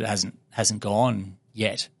surprised that it hasn't gone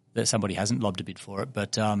yet, that somebody hasn't lobbed a bid for it.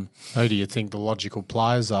 But who do you think the logical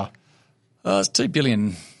players are? It's $2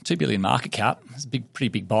 billion market cap. It's a pretty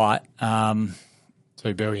big bite.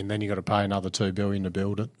 $2 billion, then you've got to pay another $2 billion to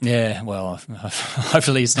build it. Yeah, well,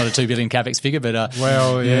 hopefully it's not a $2 billion capex figure, but I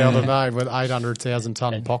don't know, with 800,000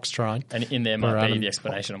 tonne box train. And in there might be the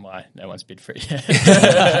explanation on why no one's bid for it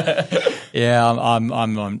yet. Yeah,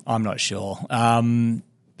 I'm not sure.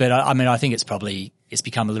 But I think it's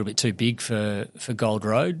become a little bit too big for Gold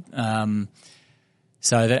Road.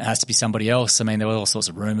 So that has to be somebody else. I mean, there were all sorts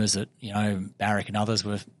of rumours that Barrick and others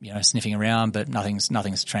were sniffing around, but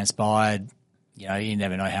nothing's transpired. You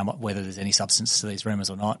never know whether there's any substance to these rumours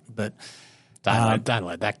or not. But don't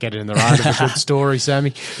let that get in the road of a good story,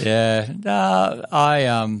 Sammy. Yeah, what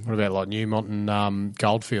about like Newmont and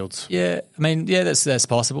Goldfields? Yeah, that's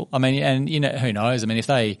possible. And who knows?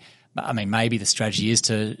 Maybe the strategy is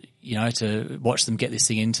to watch them get this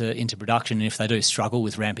thing into production, and if they do struggle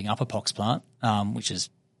with ramping up a POX plant, which is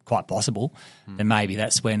quite possible, then maybe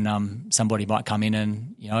that's when somebody might come in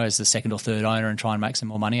and as the second or third owner and try and make some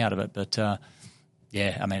more money out of it. But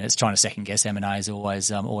it's trying to second guess M&A is always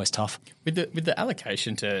tough. With the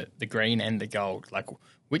allocation to the green and the gold, like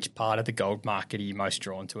which part of the gold market are you most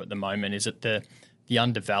drawn to at the moment? Is it the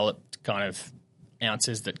undeveloped kind of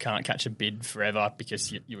ounces that can't catch a bid forever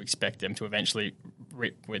because you expect them to eventually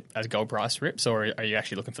rip as gold price rips, or are you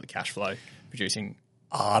actually looking for the cash flow producing?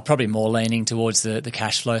 Probably more leaning towards the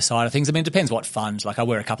cash flow side of things. It depends what fund. Like I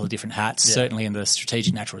wear a couple of different hats. Yeah. Certainly in the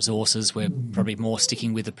strategic natural resources, we're probably more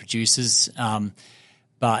sticking with the producers.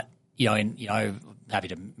 But happy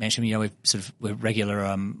to mention, we're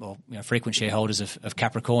regular frequent shareholders of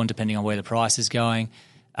Capricorn, depending on where the price is going.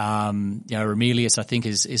 Ramelius, I think,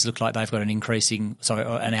 is looked like they've got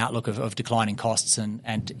an outlook of declining costs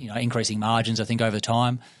and increasing margins, I think, over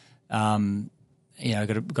time. Got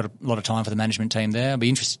a lot of time for the management team there. I'll be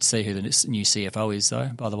interested to see who the new CFO is,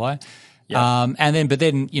 though, by the way. Yeah. But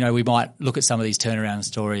then we might look at some of these turnaround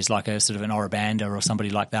stories like a sort of an Orabanda or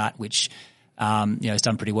somebody like that, which has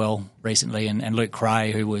done pretty well recently. And Luke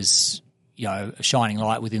Cray, who was a shining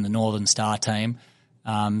light within the Northern Star team,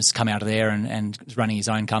 has come out of there and is running his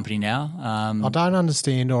own company now. I don't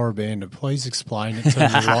understand Orabanda. Please explain it to me.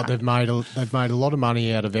 Like they've made a lot of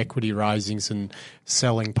money out of equity raisings and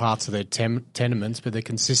selling parts of their tenements, but they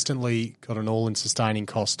consistently got an all-in sustaining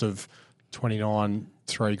cost of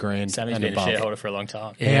 $29,300. Sammy's been a shareholder for a long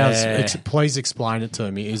time. Please explain it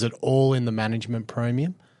to me. Is it all in the management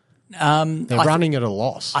premium? They're running at a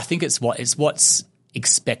loss. I think it's what's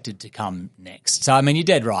expected to come next. So, you're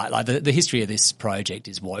dead right. Like the history of this project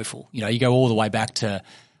is woeful. You go all the way back to,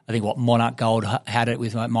 I think, Monarch Gold had it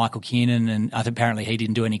with Michael Kiernan, and apparently he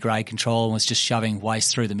didn't do any grade control and was just shoving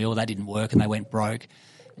waste through the mill. That didn't work and they went broke.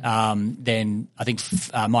 Then I think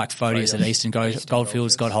Mike Photius at Eastern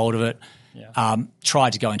Goldfields got hold of it. Yeah.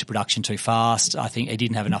 Tried to go into production too fast. I think he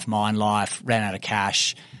didn't have enough mine life, ran out of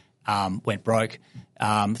cash, went broke.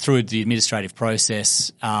 Through the administrative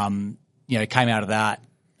process, came out of that,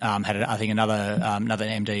 had I think another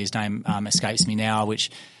MD, his name escapes me now, which...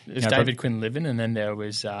 There's David Quinn-Livin, and then there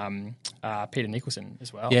was Peter Nicholson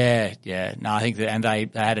as well. Yeah. No, I think and they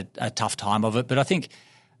had a tough time of it. But I think,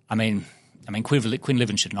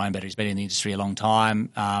 Quinn-Livin should know better. He's been in the industry a long time.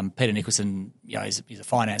 Peter Nicholson, he's a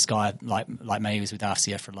finance guy like me. He was with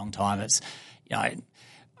RCF for a long time. It's,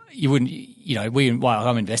 you wouldn't,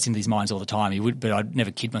 I'm investing in these mines all the time. But I'd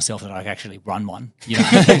never kid myself that I could actually run one. You need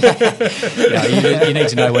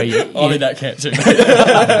to know where I'm in that camp too.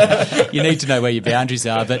 You need to know where your boundaries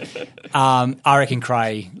are. But I reckon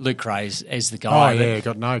Luke Cray is the guy. Oh yeah,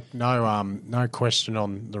 got no question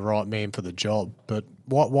on the right man for the job. But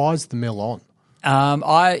why is the mill on?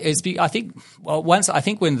 I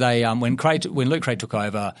think when Luke Cray took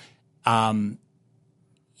over,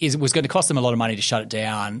 it was going to cost them a lot of money to shut it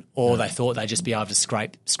down, or they thought they'd just be able to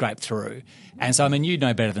scrape through. And so, you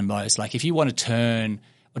know better than most. Like, if you want to turn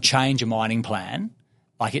or change a mining plan,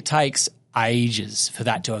 like it takes ages for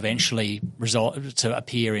that to eventually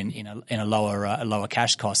appear in a lower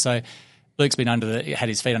cash cost. So, Luke's been had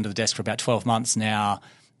his feet under the desk for about 12 months now.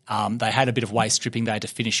 They had a bit of waste stripping they had to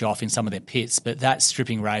finish off in some of their pits, but that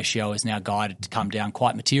stripping ratio is now guided to come down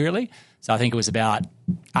quite materially. So I think it was about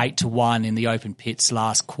 8-1 in the open pits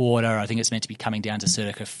last quarter. I think it's meant to be coming down to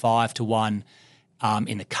circa 5-1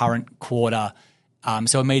 in the current quarter.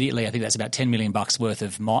 So immediately, I think that's about $10 million worth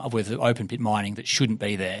of open pit mining that shouldn't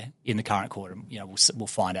be there in the current quarter. We'll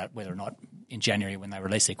find out whether or not in January when they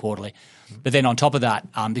release their quarterly. But then on top of that,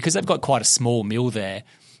 because they've got quite a small mill there,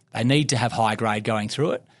 they need to have high grade going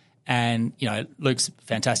through it. And, Luke's a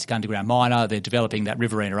fantastic underground miner. They're developing that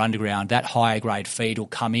Riverina underground. That higher grade feed will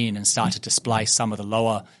come in and start to displace some of the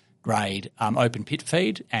lower grade open pit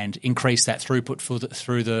feed and increase that throughput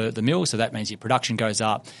through the mill. So that means your production goes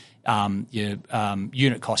up. Your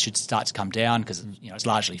unit cost should start to come down because it's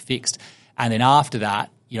largely fixed. And then after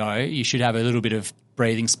that, you should have a little bit of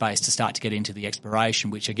breathing space to start to get into the exploration,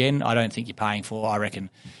 which again I don't think you're paying for. I reckon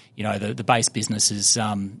the base business is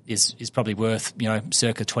probably worth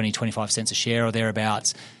circa 20-25 cents a share or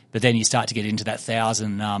thereabouts. But then you start to get into that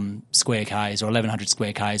 1,000 square k's or 1,100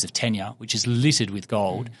 square k's of tenure, which is littered with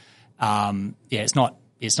gold. It's not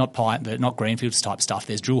greenfields type stuff.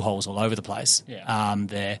 There's drill holes all over the place.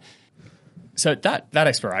 There. So that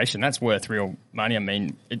exploration, that's worth real money. I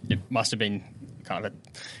mean, it must have been kind of a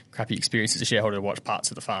crappy experience as a shareholder to watch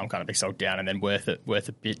parts of the farm kind of be sold down and then worth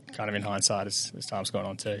a bit kind of in hindsight as time's gone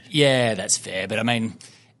on too. Yeah, that's fair. But I mean,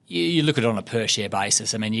 you look at it on a per share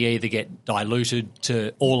basis. I mean, you either get diluted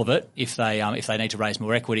to all of it if they need to raise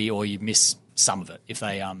more equity, or you miss some of it if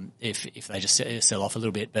they just sell off a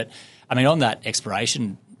little bit. But I mean, on that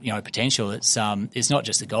exploration, potential, it's not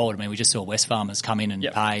just the gold. I mean, we just saw Wesfarmers come in and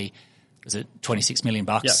pay, was it $26 million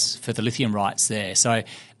for the lithium rights there. So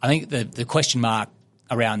I think the question mark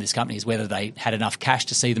around this company is whether they had enough cash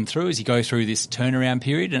to see them through as you go through this turnaround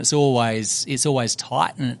period. And it's always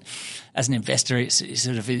tight. And as an investor, it is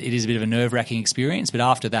a bit of a nerve-wracking experience. But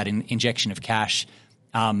after that injection of cash,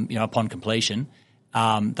 upon completion,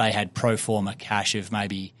 they had pro forma cash of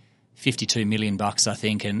maybe $52 million, I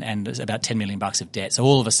think, and about $10 million of debt. So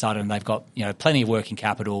all of a sudden they've got plenty of working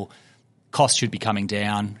capital. Costs should be coming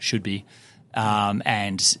down, and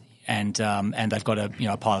they've got a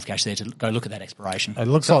pile of cash there to go look at that exploration. It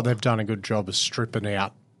looks like they've done a good job of stripping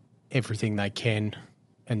out everything they can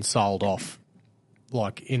and sold off.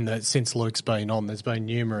 Like since Luke's been on, there's been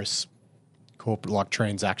numerous corporate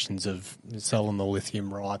transactions of selling the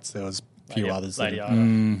lithium rights. There was a few others. Lady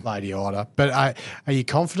Ida. But are you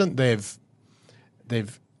confident they've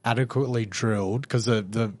adequately drilled? Because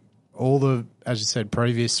all the, as you said,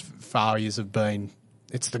 previous failures have been,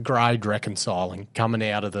 it's the grade reconciling coming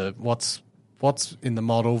out of what's in the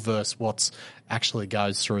model versus what's actually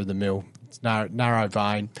goes through the mill. It's narrow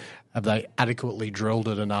vein. Have they adequately drilled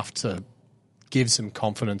it enough to give some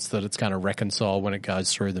confidence that it's going to reconcile when it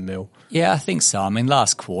goes through the mill? Yeah, I think so. I mean,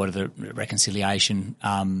 last quarter, the reconciliation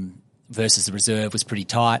versus the reserve was pretty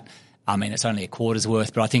tight. I mean, it's only a quarter's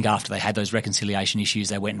worth, but I think after they had those reconciliation issues,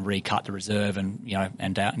 they went and recut the reserve and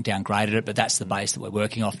downgraded it. But that's the base that we're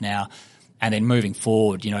working off now. And then moving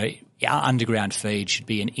forward, our underground feed should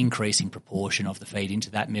be an increasing proportion of the feed into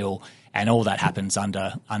that mill, and all that happens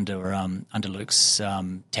under Luke's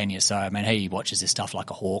tenure. So I mean, he watches this stuff like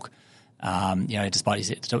a hawk.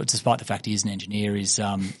 Despite the fact he is an engineer, he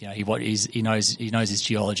knows his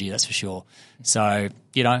geology. That's for sure. So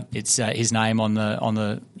it's his name on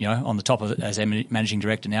the top of it as managing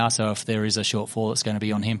director now. So if there is a shortfall, it's going to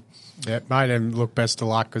be on him. Yeah, mate, and look, best of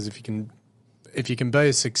luck, because if you can be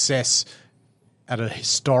a success at a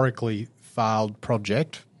historically failed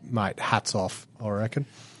project, mate, hats off, I reckon.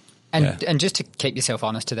 And just to keep yourself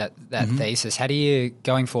honest to that thesis, how do you,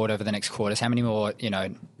 going forward over the next quarters, how many more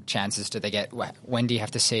chances do they get? When do you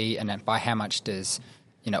have to see, and by how much does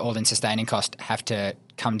all-in sustaining cost have to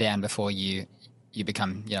come down before you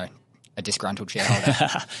become a disgruntled shareholder?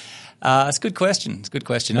 It's a good question.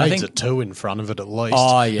 I think a 2 in front of it at least.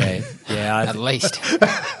 Oh yeah. At least.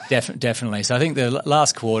 Definitely. So I think the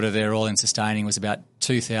last quarter their all-in sustaining was about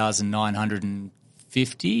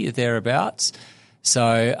 2,950 thereabouts.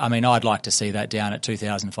 So I mean, I'd like to see that down at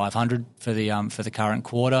 2,500 for the current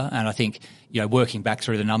quarter, and I think working back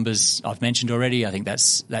through the numbers I've mentioned already, I think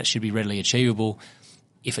that should be readily achievable.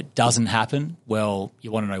 If it doesn't happen, well,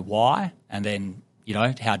 you want to know why, and then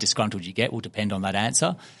how disgruntled you get will depend on that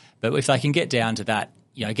answer. But if they can get down to that,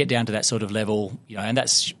 sort of level, and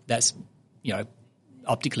that's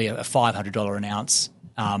optically a $500 an ounce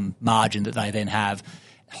margin that they then have.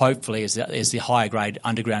 Hopefully, as the higher grade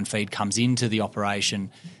underground feed comes into the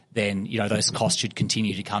operation, then those costs should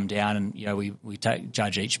continue to come down, and we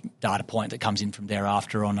judge each data point that comes in from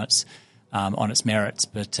thereafter on its on its merits.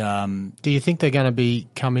 But do you think they're going to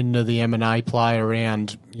come into the M&A play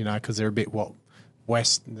around, because they're a bit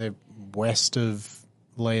they're west of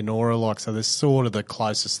Leonora, so they're sort of the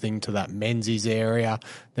closest thing to that Menzies area.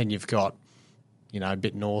 Then you've got, a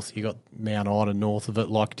bit north, you've got Mount Ida north of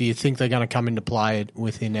it. Do you think they're going to come into play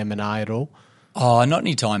within M&A at all? Oh, not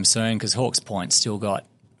anytime soon, because Hawke's Point's still got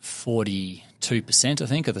 42%, I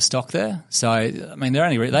think, of the stock there. So, I mean,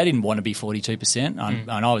 they didn't want to be 42%, and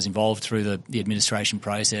I was involved through the administration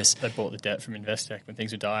process. They bought the debt from Investec when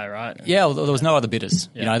things were dire, right? Yeah, well, there was no other bidders.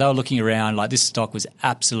 Yeah. They were looking around like this stock was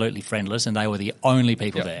absolutely friendless, and they were the only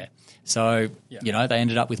people there. So, they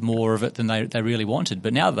ended up with more of it than they really wanted.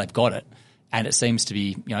 But now that they've got it, and it seems to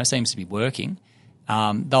be, working.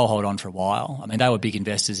 They'll hold on for a while. I mean, they were big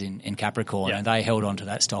investors in Capricorn, and they held on to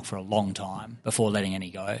that stock for a long time before letting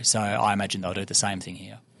any go. So I imagine they'll do the same thing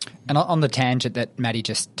here. And on the tangent that Maddie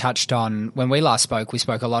just touched on, when we last spoke, we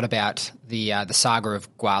spoke a lot about the saga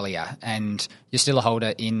of Gwalia, and you're still a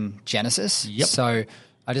holder in Genesis. Yep. So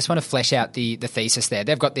I just want to flesh out the thesis there.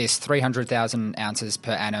 They've got this 300,000 ounces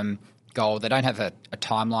per annum gold. They don't have a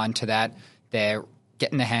timeline to that. They're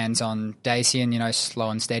getting their hands on Dacian, slow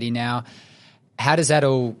and steady now. How does that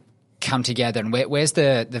all come together, and where's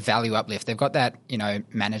the value uplift? They've got that,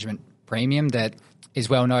 management premium that is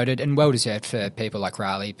well noted and well deserved for people like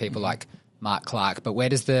Riley, people like Mark Clark. But where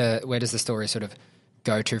does the story sort of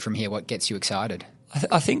go to from here? What gets you excited?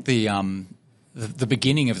 I think the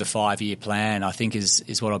beginning of the 5-year plan, I think,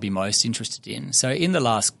 is what I'll be most interested in. So in the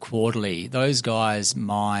last quarterly, those guys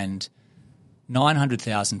mined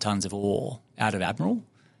 900,000 tonnes of ore out of Admiral.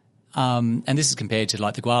 And this is compared to the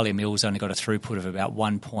Gwalia mill's only got a throughput of about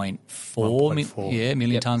 1.4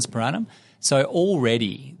 million tonnes per annum. So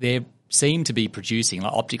already they seem to be producing,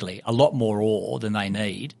 optically, a lot more ore than they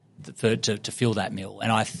need to fill that mill.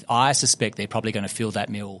 And I suspect they're probably going to fill that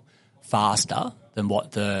mill faster than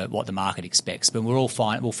what the market expects. But we'll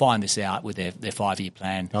find this out with their 5-year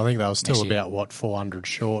plan. I think they were still about 400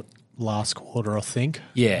 short last quarter, I think.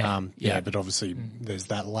 Yeah. But obviously there's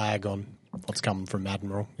that lag on what's coming from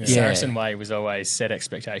Admiral. Saracen way was always set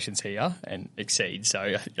expectations here and exceed. So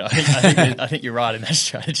I think you're right in that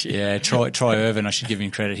strategy. Yeah, Troy Irvin, I should give him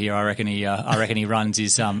credit here. I reckon he runs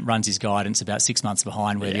his guidance about 6 months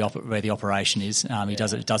behind where the operation is. He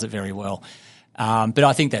does it very well. But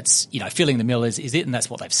I think that's, filling the mill is it, and that's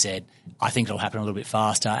what they've said. I think it'll happen a little bit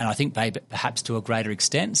faster, and I think perhaps to a greater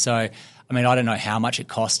extent. So, I mean, I don't know how much it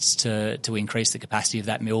costs to increase the capacity of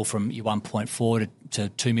that mill from your 1.4 to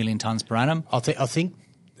 2 million tonnes per annum. I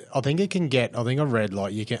think it can get. I think I read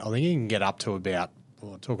you can get up to about.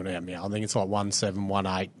 Talking about now, I think it's 1.7,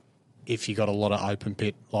 1.8 if you got a lot of open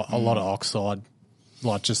pit, a lot of oxide.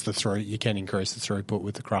 Just the through, you can increase the throughput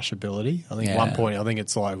with the crushability. I think it was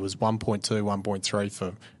 1.2, 1.3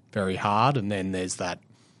 for very hard, and then there's that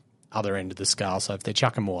other end of the scale. So if they're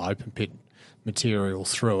chucking more open pit material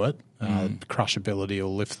through it, crushability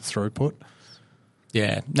will lift the throughput.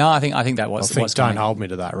 Yeah, no, I think that was. Don't hold me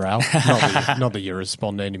to that, Raoul. not that you're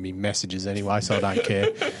responding to me messages anyway, so I don't care.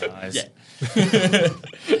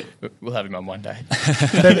 We'll have him on one day.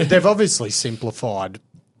 They've obviously simplified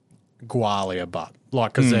Gwalia, but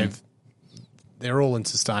because they're all in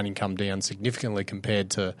sustained income down significantly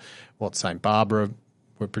compared to what St Barbara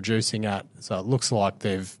were producing at. So it looks like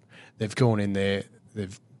they've gone in there,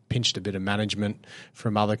 they've pinched a bit of management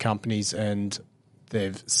from other companies, and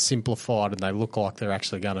they've simplified, and they look like they're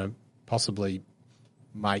actually going to possibly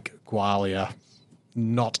make Gwalia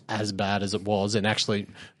not as bad as it was, and actually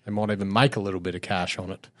they might even make a little bit of cash on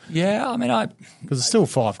it. Yeah, I mean, because it's still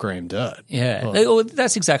 5 gram dirt. Yeah,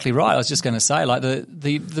 that's exactly right. I was just going to say,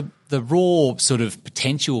 the raw sort of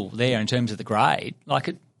potential there in terms of the grade,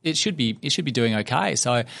 it should be doing okay.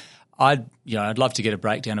 So I'd love to get a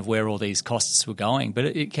breakdown of where all these costs were going, but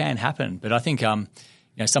it can happen. But I think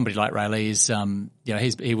somebody like Rayleigh is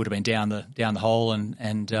he would have been down the hole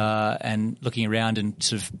and looking around and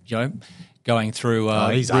sort of going through.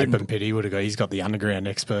 He's open pit. He's got the underground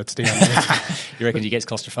experts down there. You reckon he gets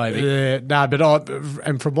claustrophobic? Yeah, no, but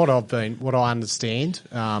from what I understand,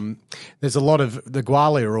 there's a lot of the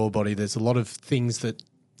Gwalia ore body. There's a lot of things that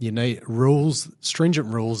you need stringent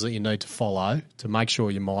rules that you need to follow to make sure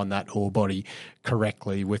you mine that ore body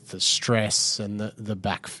correctly with the stress and the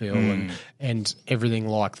backfill and everything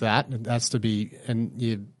like that. It has to be, and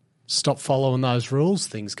you stop following those rules,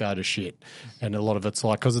 things go to shit. And a lot of it's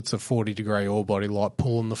because it's a 40-degree ore body,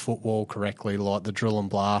 pulling the footwall correctly, the drill and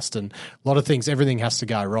blast, and a lot of things, everything has to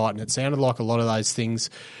go right. And it sounded like a lot of those things,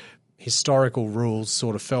 historical rules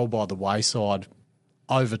sort of fell by the wayside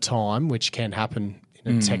over time, which can happen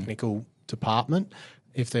in a technical department.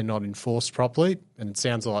 if they're not enforced properly. And it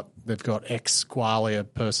sounds like they've got ex-Qualia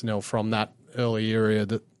personnel from that early area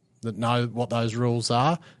that know what those rules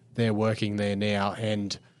are. They're working there now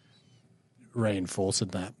and reinforcing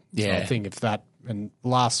that. Yeah. So I think if that and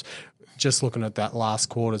just looking at that last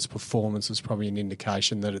quarter's performance is probably an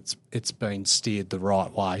indication that it's been steered the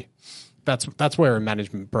right way. That's where a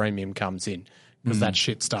management premium comes in because that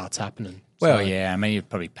shit starts happening. Well, yeah, I mean, you'd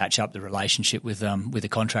probably patch up the relationship with the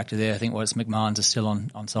contractor there. I think McMahon's are still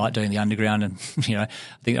on site doing the underground, and I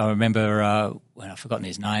think I remember when I've forgotten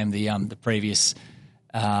his name, the previous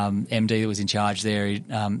MD that was in charge there.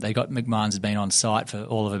 They got McMahon's had been on site for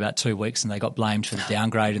all of about 2 weeks, and they got blamed for the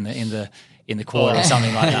downgrade in the quarter or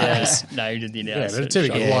something like that. No, you did the Yeah, announcement. but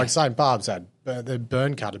typically, like St. Barb's had the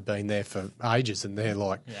Burncut had been there for ages, and they're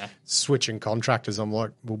like switching contractors. I'm like,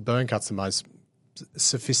 well, Burncut's the most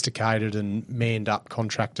sophisticated and manned up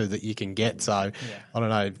contractor that you can get. So I don't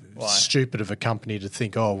know, stupid of a company to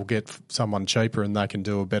think, we'll get someone cheaper and they can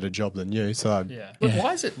do a better job than you. So But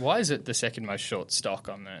why is it the second most short stock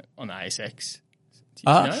on the ASX? Do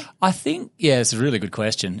you know? I think it's a really good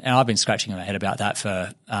question, and I've been scratching my head about that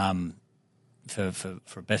for a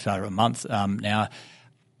best part of a month now.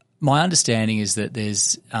 My understanding is that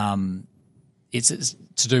there's it's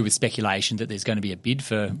to do with speculation that there's going to be a bid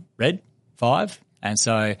for Red 5, and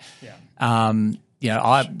so with a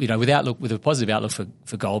positive outlook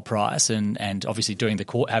for gold price and obviously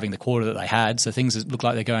having the quarter that they had, so things look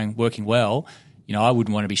like they're working well. I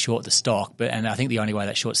wouldn't want to be short the stock, and I think the only way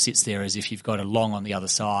that short sits there is if you've got a long on the other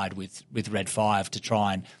side with Red 5 to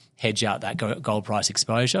try and hedge out that gold price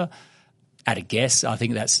exposure. At a guess, I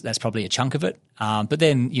think that's probably a chunk of it. But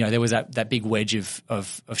then, there was that big wedge of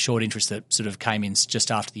short interest that sort of came in just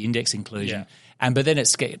after the index inclusion. But then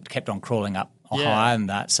it's kept on crawling up higher than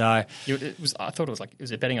that. So I thought it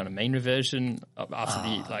was betting on a mean reversion after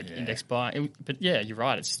the index buy. But you're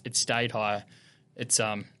right. It's stayed higher. It's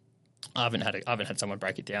I haven't had someone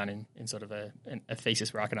break it down in sort of a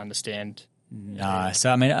thesis where I can understand. No. So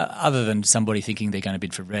I mean, other than somebody thinking they're going to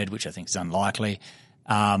bid for Red, which I think is unlikely.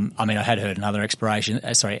 I had heard another explanation in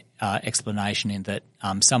that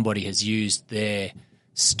somebody has used their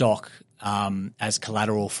stock as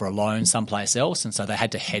collateral for a loan someplace else, and so they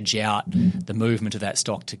had to hedge out the movement of that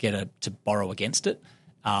stock to borrow against it.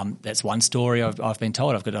 That's one story I've been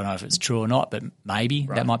told. I don't know if it's true or not, but maybe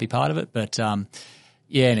that might be part of it. But in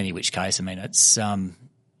any which case, I mean, it's I'm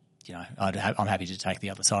happy to take the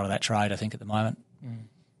other side of that trade. I think at the moment.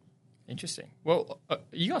 Interesting. Well, are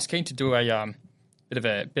you guys keen to do a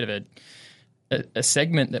bit of a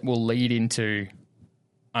segment that will lead into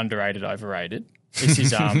underrated, overrated? This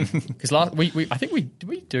is because I think we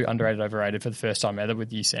do underrated, overrated for the first time ever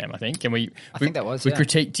with you, Sam. I think. And I think that was we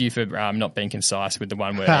critiqued you for not being concise with the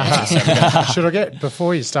one word answers. Should I get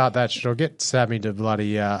before you start that? Should I get Sammy to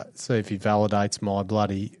bloody see if he validates my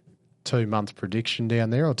bloody 2-month prediction down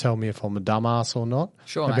there, or tell me if I'm a dumbass or not?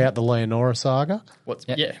 Sure, about mate. the Leonora saga. What's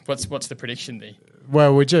the prediction there?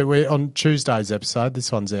 Well, we're on Tuesday's episode.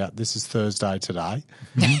 This one's out. This is Thursday today.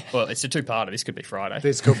 Well, it's a two-parter. This could be Friday.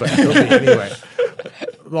 This could be anyway.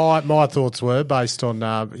 My thoughts were based on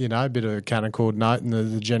a bit of a Canaccord note and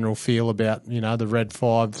the general feel about the Red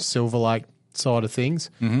 5 Silver Lake side of things.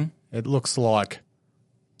 Mm-hmm. It looks like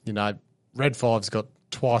Red 5's got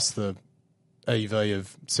twice the EV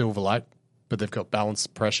of Silver Lake, but they've got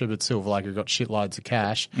balanced pressure. But Silver Lake have got shitloads of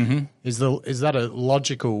cash. Mm-hmm. Is that a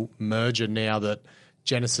logical merger now that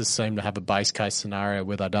Genesis seem to have a base case scenario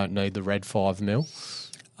where they don't need the Red 5 mil?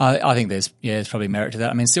 I think there's probably merit to that.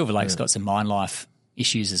 I mean, Silver Lake's got some mine life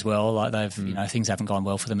issues as well. Like they've things haven't gone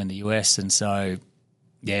well for them in the US, and so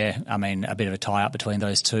I mean, a bit of a tie up between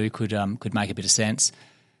those two could make a bit of sense.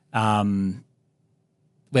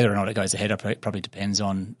 Whether or not it goes ahead probably depends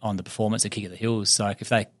on the performance of King of the Hills. So if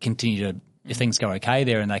they continue if things go okay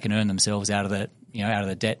there and they can earn themselves out of the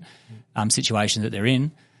debt situation that they're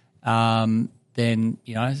in, then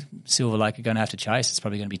Silver Lake are going to have to chase. It's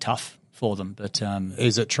probably going to be tough for them. But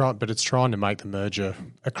it's trying to make the merger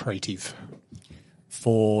accretive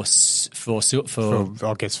for I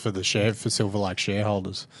guess for Silver Lake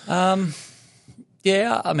shareholders. I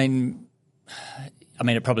mean,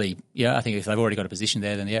 it probably, I think if they've already got a position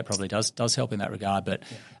there, then it probably does help in that regard. But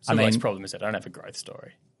Silver Lake's problem is they don't have a growth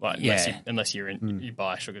story. Unless you're in, you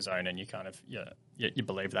buy Sugar Zone and you kind of you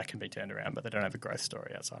believe that can be turned around, but they don't have a growth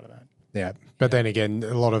story outside of that. Yeah, but then again,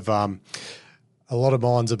 a lot of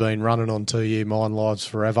mines have been running on 2-year mine lives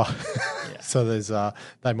forever. So there's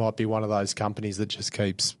they might be one of those companies that just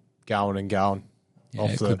keeps going and going.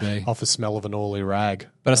 Off the smell of an oily rag.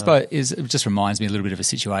 But I suppose it just reminds me a little bit of a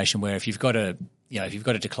situation where if you've got a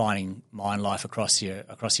declining mine life across your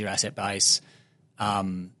asset base,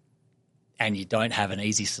 and you don't have an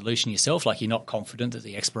easy solution yourself, like you're not confident that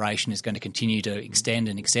the exploration is going to continue to extend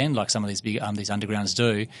and extend like some of these big these undergrounds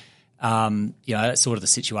do, that's sort of the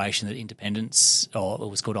situation that Independence, or it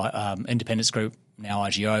was called Independence Group, now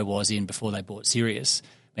IGO, was in before they bought Sirius.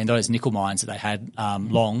 I mean, those nickel mines that they had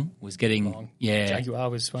Long was getting Jaguar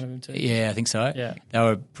was one of them too. Yeah, I think so. Yeah, they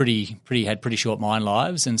were had pretty short mine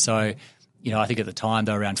lives, and so I think at the time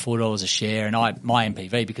they were around $4 a share. And my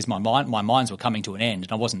MPV, because my mines were coming to an end,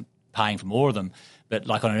 and I wasn't paying for more of them, but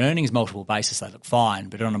like on an earnings multiple basis they look fine,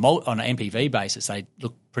 but on an MPV basis they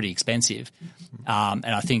look pretty expensive. And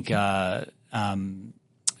I think Peter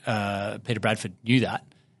Bradford knew that.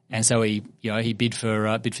 And so he bid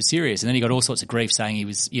for Sirius, and then he got all sorts of grief saying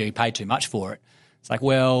he paid too much for it. It's like,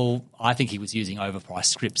 well, I think he was using overpriced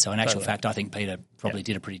script. So in actual fact, I think Peter probably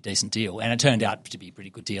did a pretty decent deal, and it turned out to be a pretty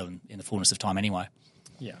good deal in the fullness of time anyway.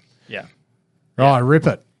 Yeah. Right, rip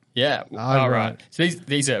it. Yeah. All right. So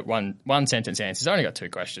these are one sentence answers. I only got 2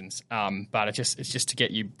 questions, but it's just to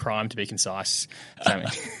get you primed to be concise, Sammy.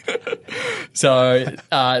 So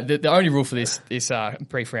the only rule for this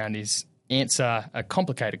brief round is answer a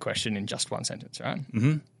complicated question in just 1 sentence, right?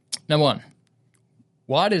 Mm-hmm. Number 1,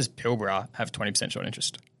 why does Pilbara have 20% short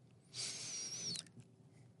interest?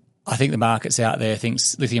 I think the markets out there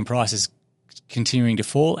thinks lithium price is continuing to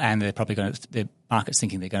fall, and they're probably the market's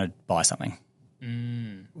thinking they're going to buy something.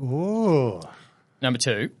 Ooh. Number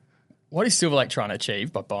 2, what is Silver Lake trying to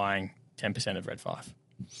achieve by buying 10% of Red 5?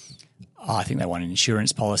 I think they want an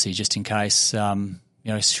insurance policy just in case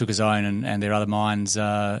Sugar Zone and their other mines,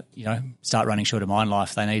 start running short of mine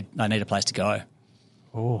life. They need a place to go.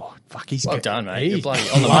 Oh, fuck, he's well done, mate. You're bloody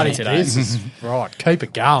on the money today. This is right. Keep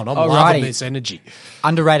it going. I'm loving this energy.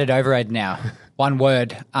 Underrated, overrated now. 1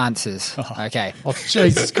 word answers. Okay. Oh,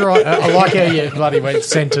 Jesus Christ. I like how you bloody went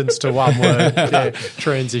sentence to 1 word. Yeah,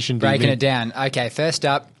 transition. Breaking it down. Okay, first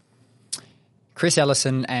up, Chris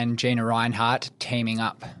Ellison and Gina Reinhart teaming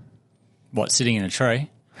up. What, sitting in a tree?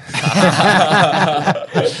 Well,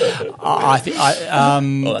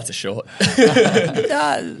 that's a short.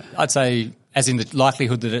 I'd say, as in the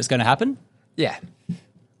likelihood that it's going to happen? Yeah.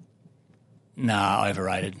 Nah,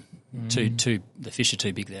 overrated. The fish are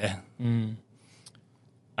too big there.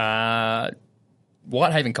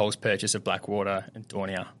 Whitehaven Coal's purchase of Blackwater and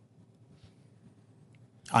Dornier.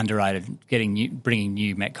 Underrated. Bringing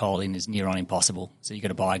new met coal in is near on impossible. So you've got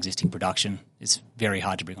to buy existing production. It's very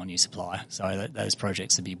hard to bring on new supply. So those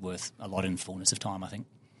projects would be worth a lot in fullness of time, I think.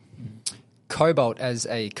 Cobalt as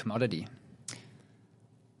a commodity.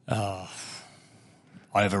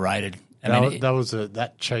 Overrated.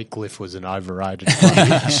 That cheek lift was an overrated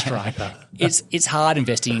straighter. It's hard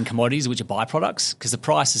investing in commodities which are byproducts because the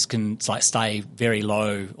prices can stay very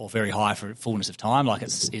low or very high for fullness of time. Like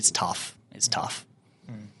it's tough. It's tough.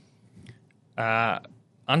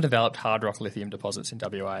 Undeveloped hard rock lithium deposits in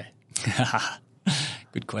WA.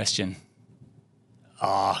 Good question.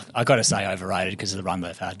 I got to say overrated because of the run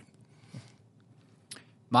they've had.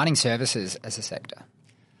 Mining services as a sector.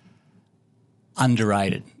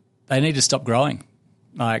 Underrated. They need to stop growing.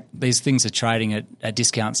 Like these things are trading at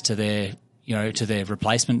discounts to their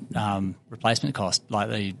replacement cost. Like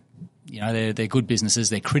they're good businesses.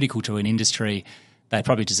 They're critical to an industry. They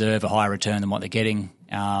probably deserve a higher return than what they're getting,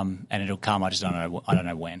 and it'll come. I just don't know. I don't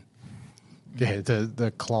know when. Yeah,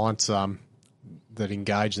 the clients that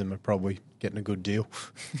engage them are probably getting a good deal.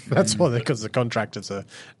 That's why, because the contractors are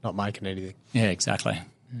not making anything. Yeah, exactly.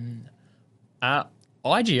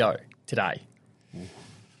 IGO today.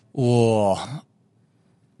 Oh,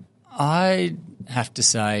 I have to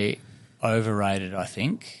say overrated, I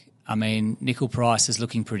think. I mean, nickel price is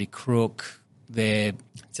looking pretty crook.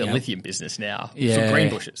 It's a lithium business now. Yeah. For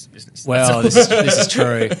Greenbushes business. Well, this is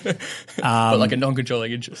true. But like a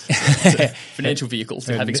non-controlling interest. Financial vehicles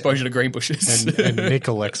to have exposure to Greenbushes. and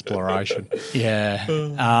nickel exploration. Yeah.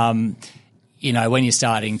 When you're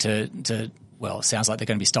starting to it sounds like they're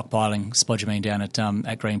going to be stockpiling spodumene down at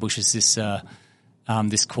Greenbushes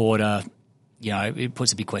this quarter. It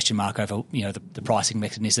puts a big question mark over the pricing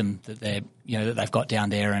mechanism that they've got down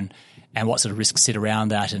there and what sort of risks sit around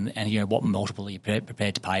that and what multiple are you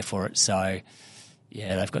prepared to pay for it. So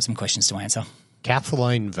yeah, they've got some questions to answer.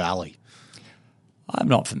 Kathleen Valley. I'm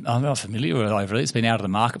not familiar with it overly. It's been out of the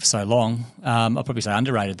market for so long. I'll probably say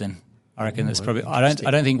underrated then. I reckon there's probably I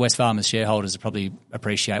don't think Wesfarmers shareholders probably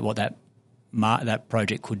appreciate what that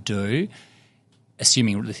project could do,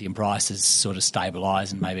 assuming lithium prices sort of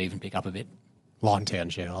stabilise and maybe even pick up a bit.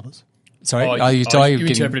 Liontown shareholders. Sorry, you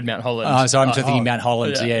interpreted Mount Holland. Oh, sorry, I'm thinking Mount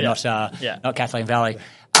Holland. Not Kathleen Valley.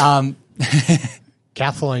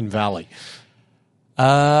 Kathleen Valley.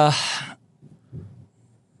 I'm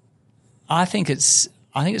I think it's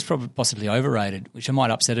probably possibly overrated, which I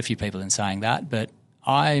might upset a few people in saying that, but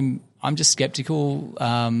I'm just sceptical.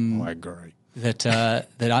 I agree.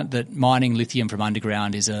 That mining lithium from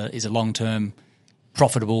underground is a long-term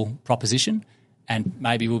profitable proposition, and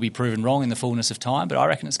maybe we'll be proven wrong in the fullness of time. But I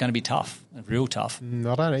reckon it's going to be tough, real tough. I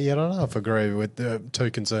don't know if I agree with too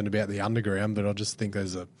concerned about the underground, but I just think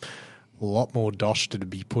there's a lot more dosh to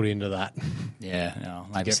be put into that. Yeah, no,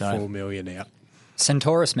 maybe Get so. 4 million out.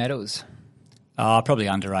 Centaurus Metals. Probably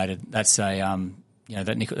underrated. That's a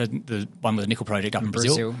that nickel, the one with the nickel project up in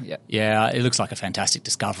Brazil. Yeah. Yeah, it looks like a fantastic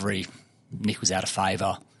discovery. Nickel's out of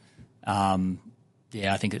favour. I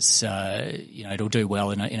think it's it'll do well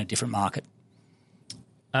in a different market.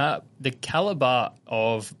 The calibre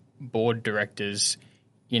of board directors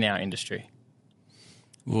in our industry.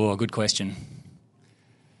 Oh, good question.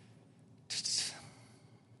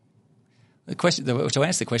 To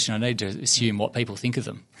answer the question, I need to assume what people think of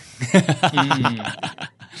them.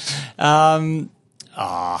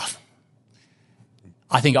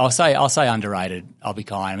 I think I'll say underrated. I'll be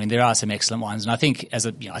kind. I mean, there are some excellent ones, and I think, as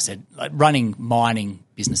I said, like running mining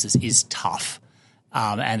businesses is tough,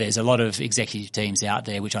 and there's a lot of executive teams out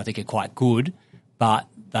there which I think are quite good, but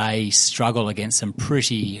they struggle against some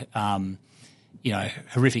pretty,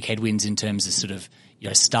 horrific headwinds in terms of sort of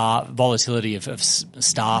staff volatility of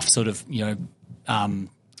staff, sort of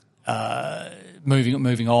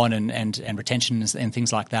moving on and retention and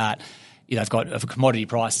things like that. They've got commodity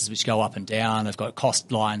prices which go up and down. They've got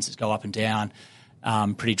cost lines that go up and down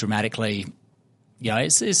pretty dramatically.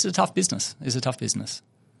 It's a tough business. It's a tough business.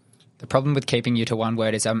 The problem with keeping you to one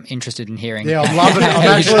word is I'm interested in hearing. Yeah, I'm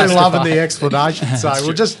actually loving the explanation. So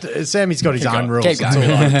Sammy's got his own rules. Keep going.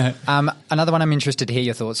 It's all right. Another one I'm interested to hear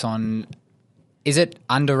your thoughts on. Is it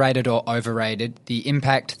underrated or overrated, the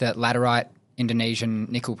impact that laterite Indonesian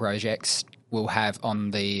nickel projects will have on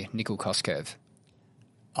the nickel cost curve?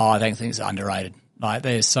 Oh, I think it's underrated. Like,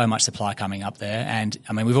 there's so much supply coming up there, and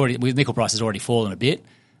I mean, nickel prices already fallen a bit,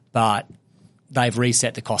 but they've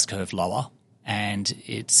reset the cost curve lower, and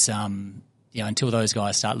it's until those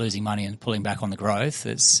guys start losing money and pulling back on the growth,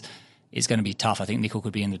 it's going to be tough. I think nickel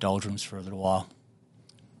could be in the doldrums for a little while.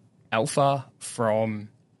 Alpha from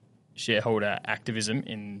shareholder activism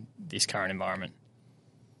in this current environment?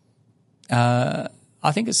 I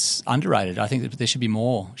think it's underrated. I think that there should be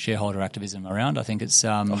more shareholder activism around. I think it's...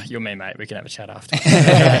 you're me, mate. We can have a chat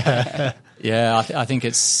after. Yeah, I think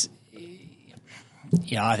it's...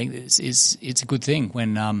 I think it's a good thing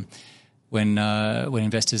when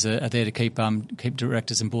investors are there to keep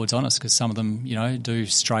directors and boards honest, because some of them, do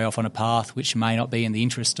stray off on a path which may not be in the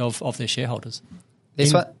interest of their shareholders.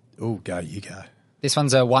 You go. This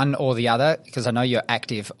one's a one or the other, because I know you're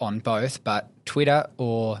active on both, but Twitter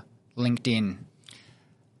or LinkedIn?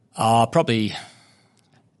 Probably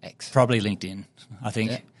X. Probably LinkedIn, I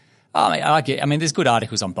think. Yeah. I mean, there's good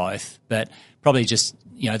articles on both, but probably just,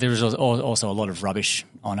 there is also a lot of rubbish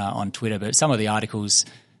on Twitter, but some of the articles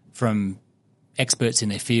from experts in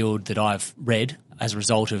their field that I've read as a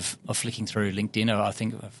result of flicking through LinkedIn, I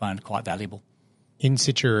think I find quite valuable. In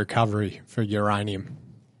situ recovery for uranium.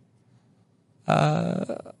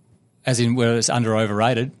 As in where it's under or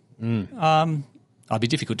overrated. It'd be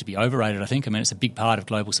difficult to be overrated, I think. I mean, it's a big part of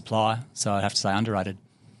global supply, so I'd have to say underrated.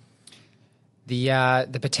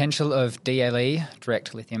 The potential of DLE,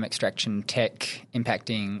 direct lithium extraction tech,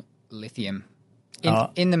 impacting lithium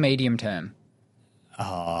in the medium term.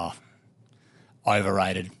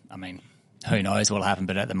 Overrated. I mean, who knows what'll happen,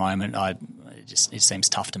 but at the moment, it seems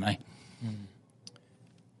tough to me.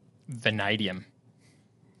 Vanadium.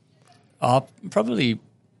 Probably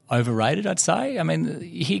overrated, I'd say. I mean,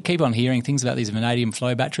 you keep on hearing things about these vanadium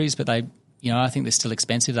flow batteries, but they, I think they're still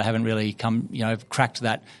expensive. They haven't really cracked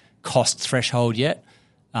that cost threshold yet.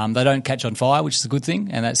 They don't catch on fire, which is a good thing,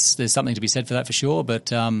 and there's something to be said for that for sure.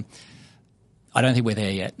 But I don't think we're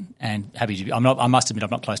there yet. And happy to be. I must admit,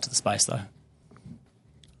 I'm not close to the space though.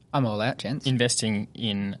 I'm all out, gents. Investing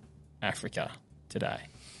in Africa today.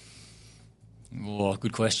 Oh,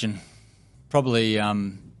 good question. Probably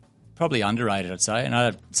underrated, I'd say, and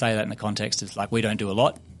I'd say that in the context of we don't do a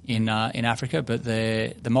lot in Africa, but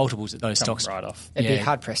the multiples that those stocks right off. It'd be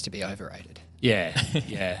hard pressed to be overrated.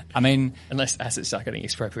 Yeah. I mean, unless assets start getting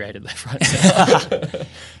expropriated left, right, center.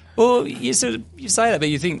 Well, you say that, but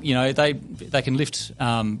you think they can lift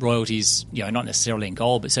royalties, not necessarily in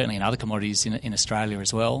gold, but certainly in other commodities in Australia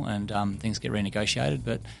as well, and things get renegotiated.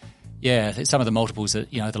 But yeah, some of the multiples that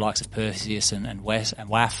the likes of Perseus and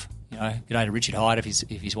WAF. Good day to Richard Hyde if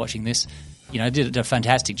he's watching this. Did a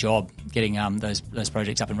fantastic job getting those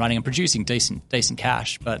projects up and running and producing decent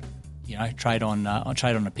cash, but trade on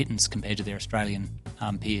a pittance compared to their Australian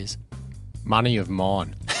peers. Money of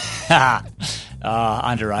mine.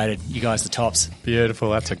 Underrated. You guys the tops. Beautiful.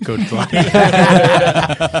 That's a good play.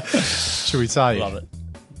 Should we say? Love it.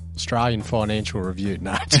 Australian Financial Review.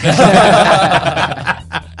 No.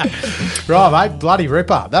 Right, mate. Bloody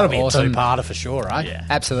ripper. That'll be Awesome. a two-parter for sure, eh? Yeah.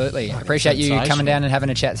 Absolutely. Appreciate you sensational. coming down and having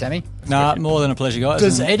a chat, Sammy. No, more than a pleasure, guys.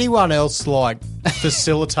 Does And- anyone else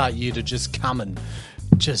facilitate you to just come and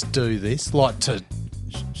just do this? Like to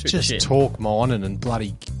just shit. talk mining and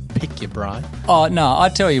bloody pick your brain? Oh, no, I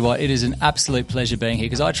tell you what, it is an absolute pleasure being here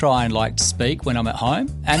because I try and like to speak when I'm at home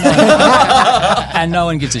and and no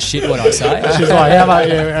one gives a shit what I say. She's like, how about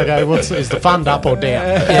you? Okay, is the fund up or down?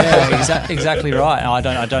 Yeah, exactly right. I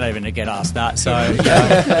don't even get asked that. So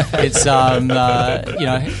it's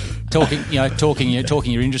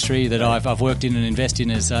talking your industry that I've worked in and invest in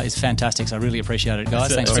is fantastic. So I really appreciate it,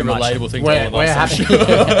 guys. Thanks It's a very much. relatable thing. We're to all of us.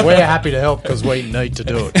 happy. We're happy to help because we need to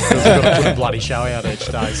do it. Because we've got to put a bloody show out each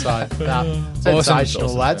day. So sensational,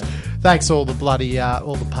 Awesome, lads. Thanks all the bloody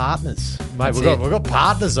all the partners, mate. We've got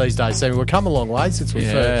partners these days. Sammy, we've come a long way since we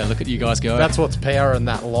Yeah, first. look at you guys go. That's what's powering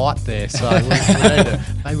that light there. So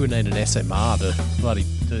maybe we need an SMR to bloody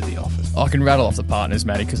do the office. I can rattle off the partners,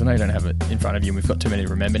 Matty, because I know you don't have it in front of you and we've got too many to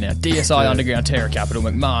remember now. DSI Underground, Terra Capital,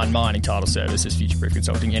 McMahon Mining Title Services, Future Proof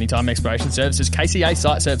Consulting, Anytime Exploration Services, KCA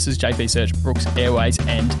Site Services, JP Search, Brooks Airways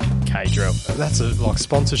and K-Drill. That's a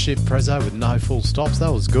sponsorship prezzo with no full stops.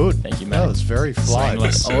 That was good. Thank you, That mate. was very flow.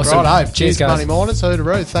 Seamless. Awesome. Righto. Cheers, Cheers, guys. Money Miners.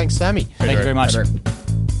 Hooroo. Thanks, Sammy. Thank you very much.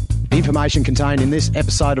 The information contained in this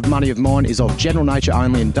episode of Money of Mine is of general nature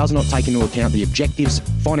only and does not take into account the objectives,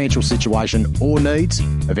 financial situation or needs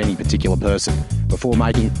of any particular person. Before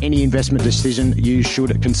making any investment decision, you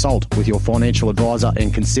should consult with your financial advisor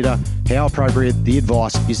and consider how appropriate the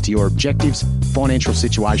advice is to your objectives, financial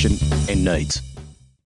situation and needs.